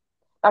basis?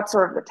 That's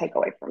sort of the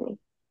takeaway for me.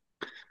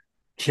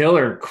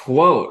 Killer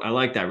quote. I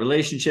like that.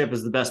 Relationship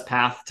is the best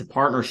path to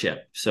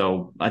partnership.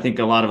 So I think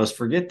a lot of us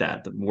forget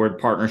that. The word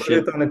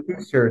partnership. Put it on a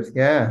t-shirt.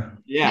 Yeah.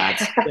 Yeah.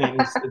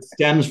 It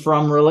stems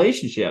from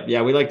relationship.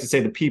 Yeah. We like to say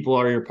the people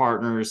are your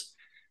partners.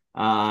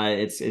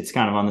 It's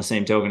kind of on the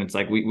same token. It's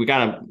like we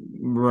got to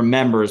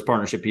remember as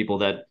partnership people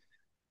that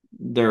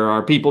there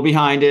are people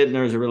behind it and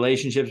there's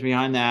relationships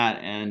behind that,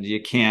 and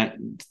you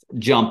can't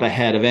jump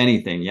ahead of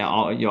anything.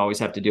 Yeah. You always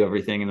have to do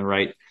everything in the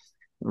right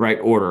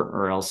order,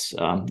 or else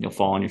you'll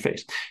fall on your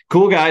face.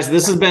 Cool, guys.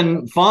 This has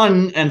been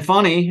fun and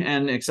funny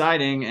and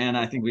exciting. And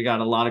I think we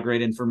got a lot of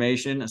great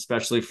information,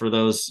 especially for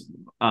those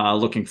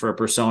looking for a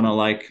persona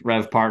like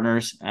Rev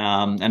Partners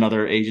and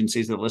other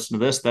agencies that listen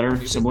to this that are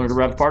similar to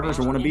Rev Partners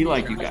or want to be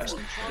like you guys.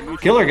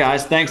 Killer,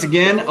 guys. Thanks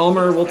again.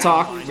 Omer, we'll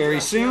talk very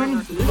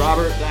soon.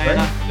 Robert,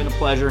 Diana, it's been a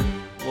pleasure.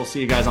 We'll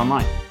see you guys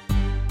online.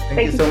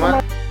 Thank you so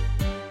much.